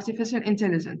of artificial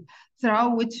intelligence,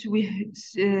 through which we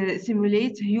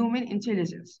simulate human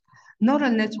intelligence.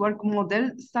 Neural network model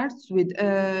starts with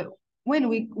when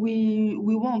we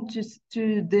want to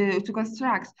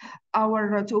construct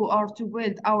to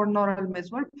build our neural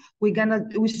network, we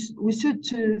should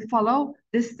to follow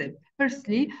this step.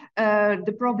 Firstly,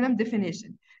 the problem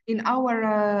definition. In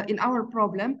our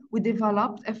problem, we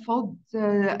developed a fault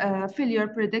failure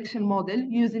prediction model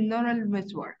using neural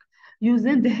network,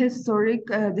 using the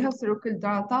historical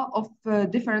data of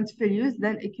different failures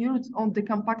that occurred on the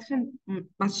compaction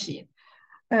machine.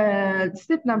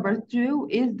 Step number 2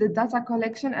 is the data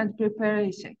collection and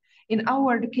preparation. In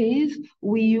our case,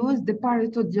 we use the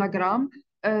Pareto diagram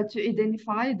to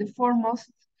identify the 4 most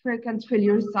frequent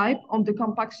failure type on the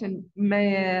compaction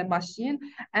machine,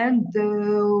 and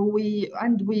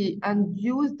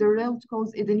use the root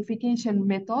cause identification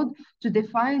method to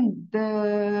define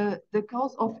the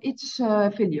cause of each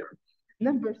failure.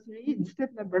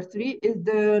 Step number 3 is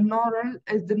the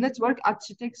network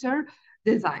architecture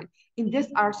design. In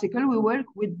this article, we work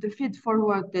with the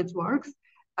feed-forward networks,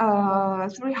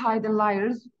 3 hidden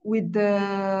layers with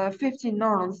the 50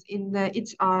 neurons in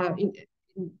each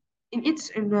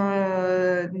in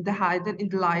the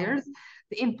layers.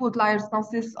 The input layers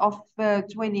consists of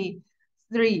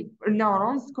 23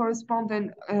 neurons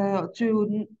corresponding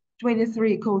to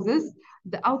 23 causes.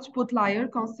 The output layer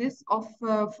consists of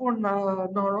 4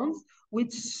 neurons,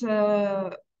 which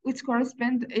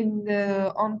correspond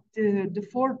on the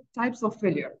 4 types of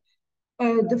failure.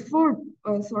 The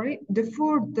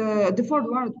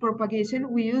forward propagation,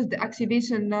 we use the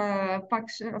activation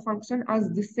function as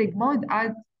the sigmoid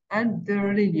and the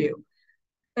relay.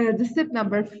 The step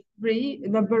number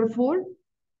 4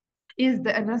 is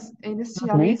the I apologize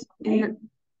initialization.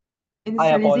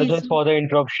 for the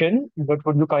interruption, but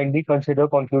would you kindly consider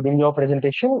concluding your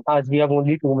presentation as we have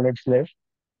only 2 minutes left?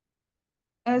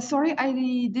 Sorry, I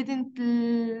didn't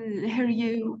hear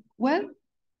you well.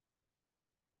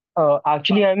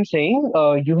 Actually, I'm saying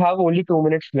you have only 2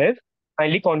 minutes left.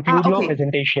 Kindly conclude your Okay.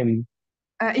 presentation.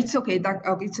 It's okay,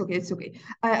 okay, it's okay, it's okay.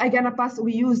 I gonna pass.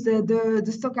 We use the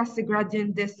stochastic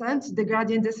gradient descent, the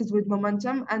gradient descent with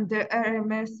momentum, and the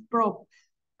RMS probe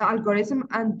algorithm,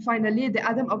 and finally the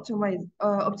Adam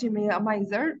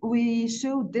optimizer. We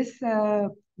show this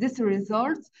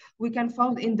results we can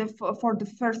found in the for the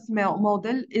first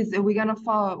model is we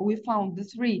found the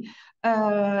 3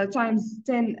 times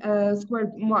 10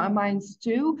 squared minus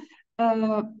 2.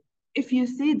 If you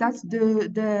see that's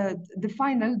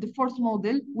the fourth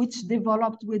model which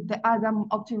developed with the Adam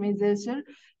optimization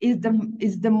is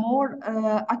the more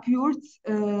accurate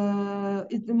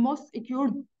is the most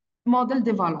accurate model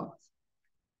developed.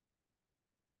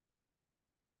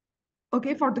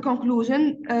 Okay, for the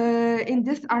conclusion, in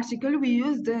this article, we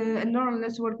use the neural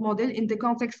network model in the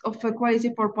context of quality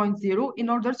 4.0 in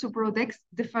order to predict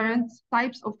different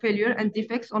types of failure and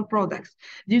defects on products.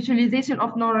 The utilization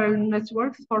of neural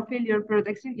networks for failure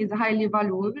prediction is a highly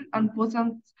valuable and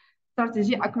potent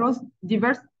strategy across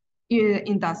diverse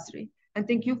industry. And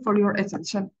thank you for your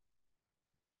attention.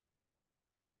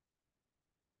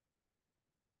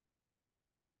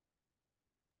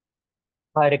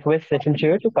 I request session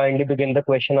chair to kindly begin the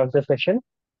question answer session.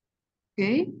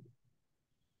 Okay.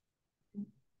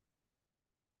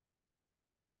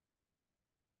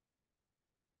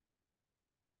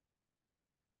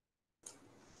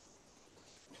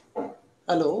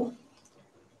 Hello.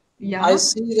 Yeah. I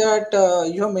see that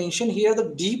you have mentioned here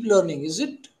the deep learning. Is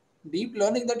it deep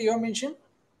learning that you have mentioned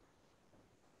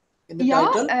in the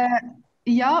title?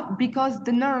 Yeah, because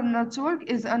the neural network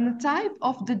is a type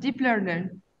of the deep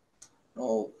learning.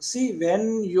 No, see,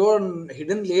 when your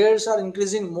hidden layers are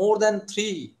increasing more than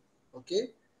three, okay,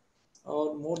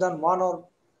 or more than one, or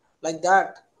like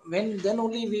that, when then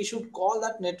only we should call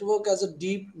that network as a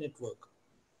deep network.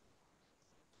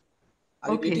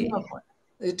 Are you getting my Okay. point?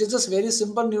 It is just very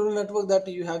simple neural network that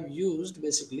you have used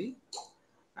basically,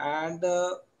 and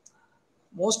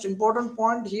most important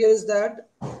point here is that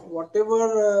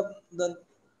whatever the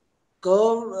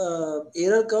curve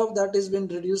error curve that has been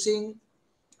reducing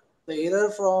the error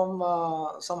from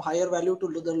some higher value to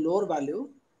the lower value,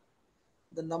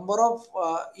 the number of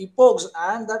epochs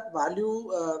and that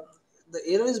value, the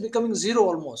error is becoming zero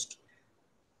almost,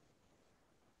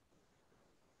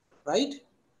 right?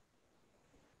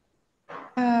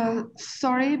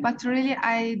 Sorry, but really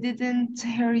I didn't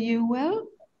hear you well.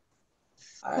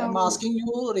 I am So asking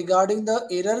you regarding the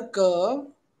error curve,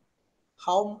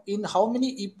 how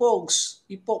many epochs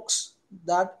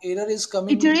that error is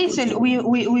coming to iteration, zero.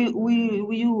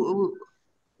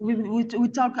 we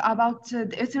talk about the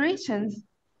iterations.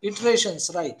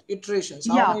 Iterations, right? Iterations,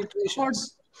 how Yeah, many for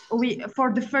iterations?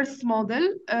 for the first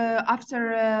model,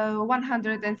 after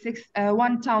 106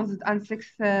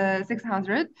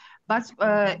 1600, but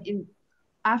in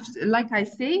after, like I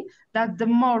say, that the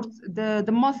most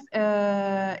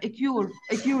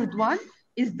accurate one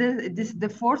is the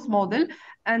fourth model,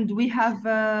 and we have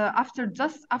after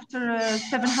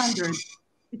 700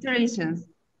 iterations,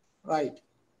 Right.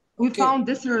 we Okay. found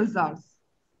this results.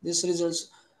 This results.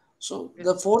 So Yeah.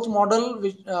 the fourth model,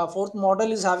 which fourth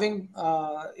model is having,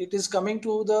 it is coming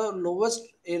to the lowest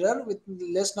error with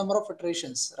less number of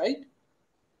iterations, right?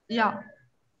 Yeah.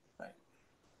 Right.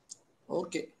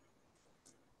 Okay.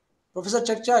 Professor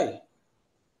Chakchai.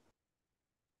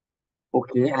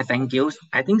 Okay, I thank you.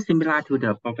 I think similar to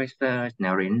the Professor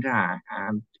Narendra,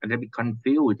 I'm a little bit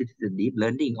confused. This is a deep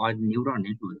learning or neural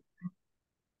network.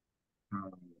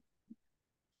 Um,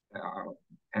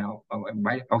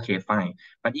 okay, fine.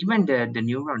 But even the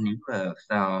neural networks,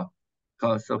 so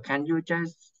can you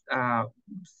just uh,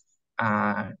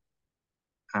 uh,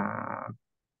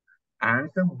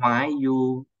 answer why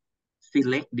you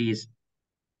select these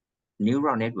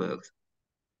neural networks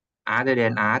other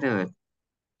than other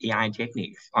AI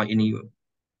techniques or any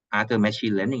other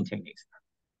machine learning techniques?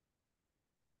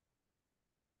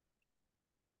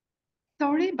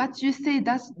 Sorry, but you say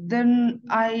that then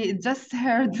I just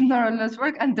heard neural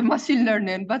network and the machine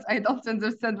learning, but I don't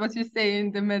understand what you say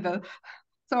in the middle.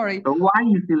 Sorry. So why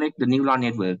you select the neural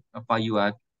network for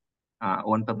your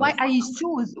own Why purpose? I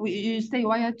choose? You say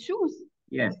why I choose?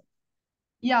 Yes.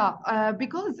 Yeah,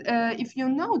 because if you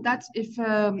know that if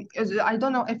I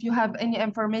don't know if you have any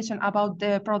information about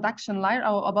the production line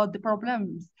or about the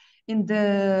problems in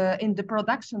the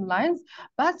production lines,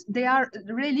 but they are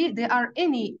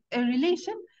any a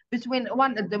relation between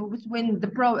between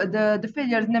the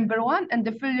failures number one and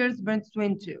the failures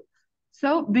between two.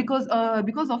 So because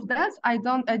of that, I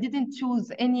didn't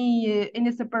choose any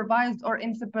supervised or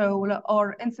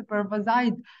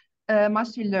unsupervised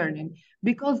machine learning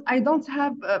because I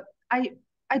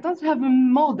I don't have a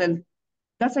model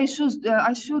that I should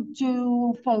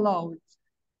to follow.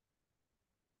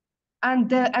 and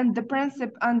the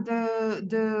principle and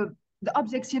the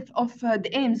objective of the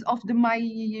aims of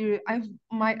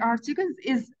my articles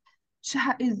is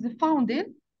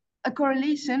founded a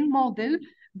correlation model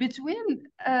between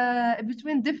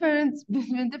between different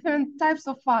types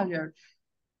of failure,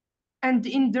 and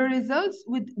in the results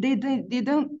with they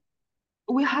don't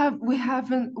we have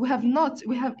not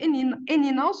we have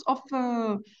any notes of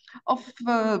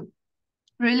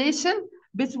relation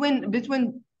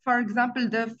between, for example,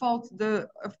 the fault the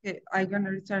okay, I'm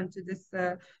gonna return to this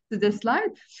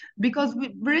slide, because we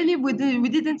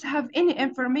didn't have any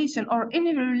information or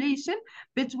any relation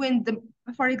between the,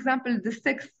 for example,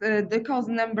 the cause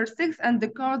number 6 and the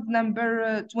cause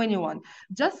number 21.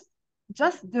 Just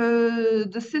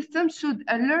the system should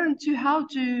learn to how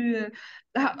to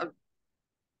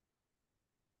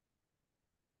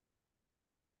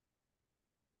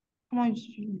comment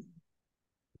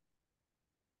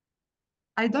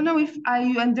I don't know if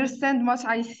I understand what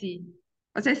I see.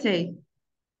 What I say.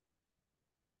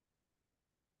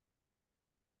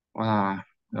 No.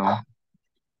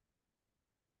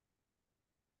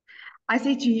 I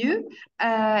say to you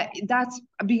that's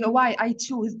why I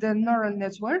choose the neural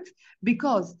networks,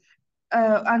 because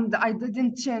and I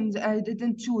didn't choose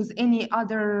any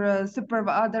other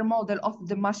other model of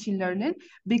the machine learning,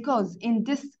 because in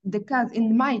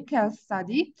my case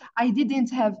study, I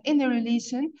didn't have any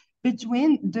relation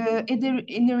between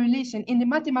any relation in the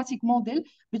mathematic model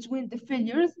between the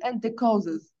failures and the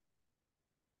causes.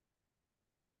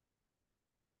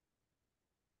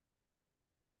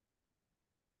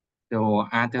 So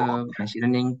other machine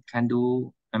learning can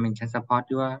do, can support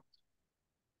your.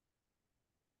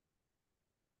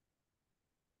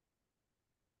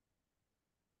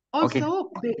 Also,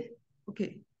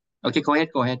 okay. Okay, go ahead.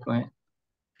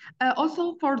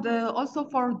 Also for the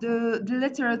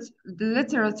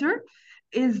literature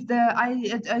is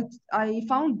I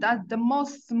found that the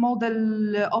most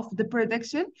model of the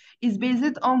prediction is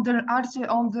based on the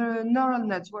neural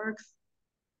networks.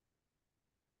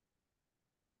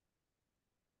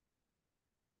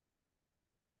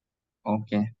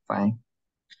 Okay, fine.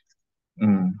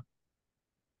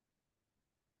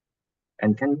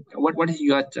 And what is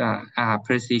your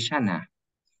precision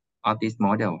of this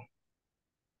model?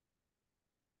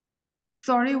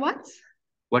 Sorry, what?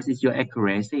 What is your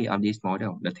accuracy of this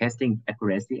model? The testing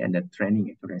accuracy and the training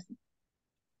accuracy.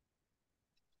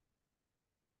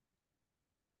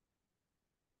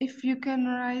 If you can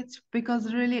write,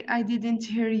 because really I didn't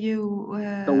hear you.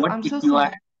 So what I'm is so your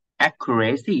sorry.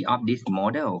 accuracy of this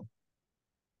model?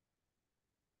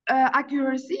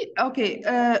 Accuracy, okay.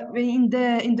 In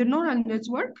the neural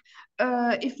network,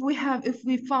 if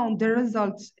we found the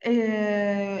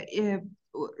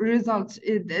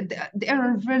the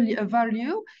error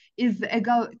value is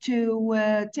equal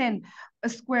to 10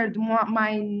 squared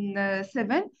minus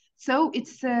 7, so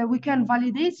it's we can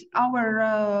validate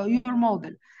your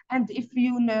model. And if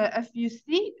you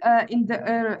see in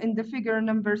the figure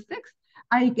number 6,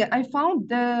 I found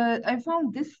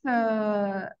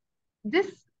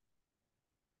this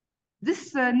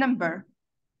number,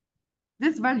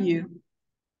 this value.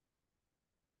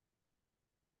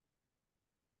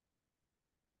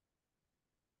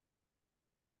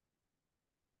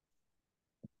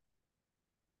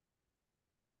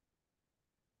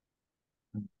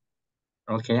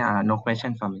 Okay, no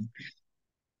question for me.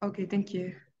 Okay, thank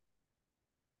you.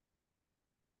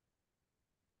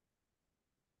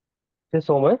 Thank you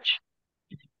so much.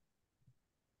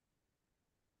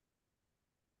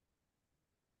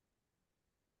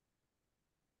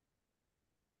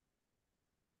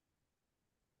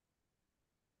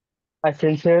 I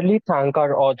sincerely thank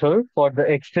our author for the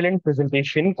excellent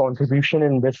presentation contribution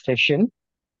in this session,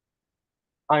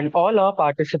 and all our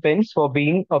participants for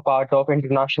being a part of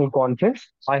international conference.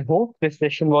 I hope this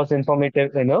session was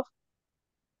informative enough.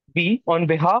 We, on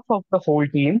behalf of the whole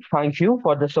team, thank you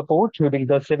for the support during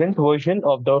the seventh version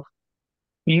and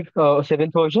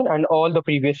all the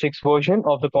previous 6 versions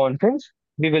of the conference.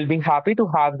 We will be happy to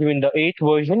have you in the 8th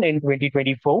version in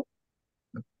 2024.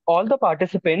 All the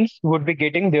participants would be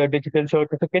getting their digital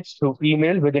certificates through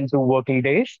email within 2 working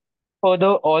days.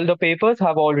 Further, all the papers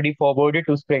have already forwarded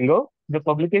to Springer. The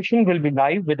publication will be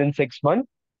live within 6 months.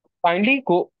 Kindly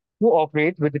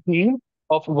cooperate with the team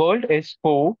of World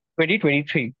S4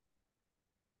 2023.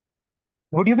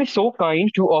 Would you be so kind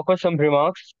to offer some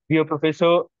remarks, dear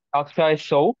Professor Akshay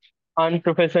So and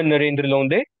Professor Narendra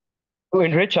Londe, to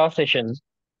enrich our session?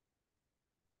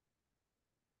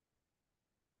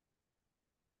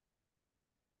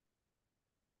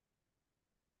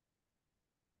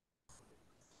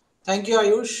 Thank you,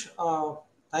 Ayush.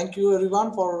 Thank you,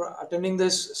 everyone, for attending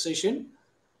this session.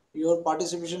 Your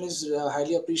participation is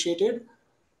highly appreciated.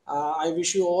 I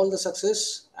wish you all the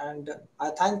success, and I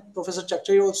thank Professor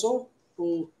Chakchai also.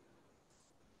 To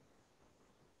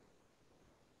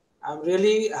I'm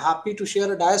really happy to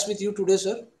share a dais with you today,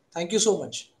 sir. Thank you so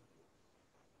much.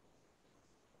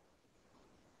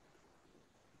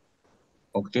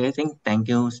 Okay, thank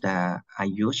you, the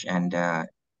Ayush and the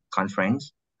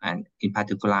conference, and in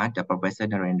particular the Professor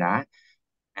Narendra.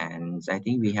 And I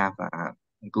think we have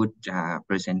good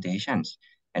presentations,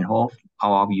 and hope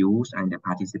all of you and the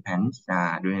participants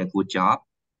are doing a good job.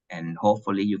 And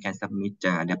hopefully you can submit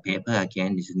the paper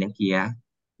again this next year,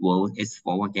 World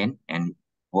S4 again, and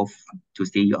hope to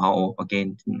see you all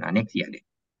again next year.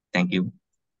 Thank you.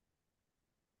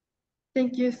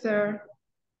 Thank you, sir.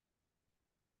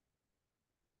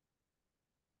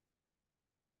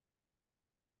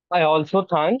 I also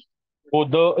thank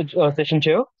both the session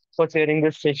chair for chairing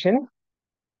this session.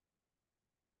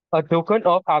 A token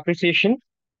of appreciation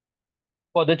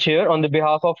for the chair on the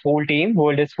behalf of whole team,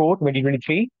 World S4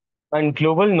 2023, and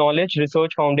Global Knowledge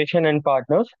Research Foundation and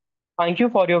partners. Thank you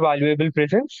for your valuable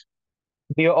presence.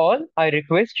 Dear all, I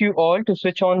request you all to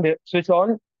switch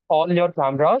on all your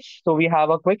cameras so we have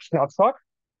a quick snapshot.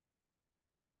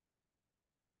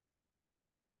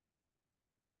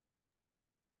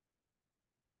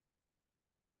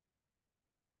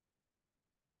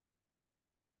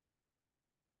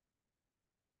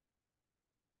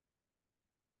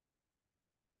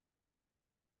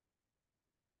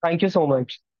 Thank you so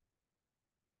much.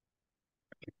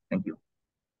 Thank you.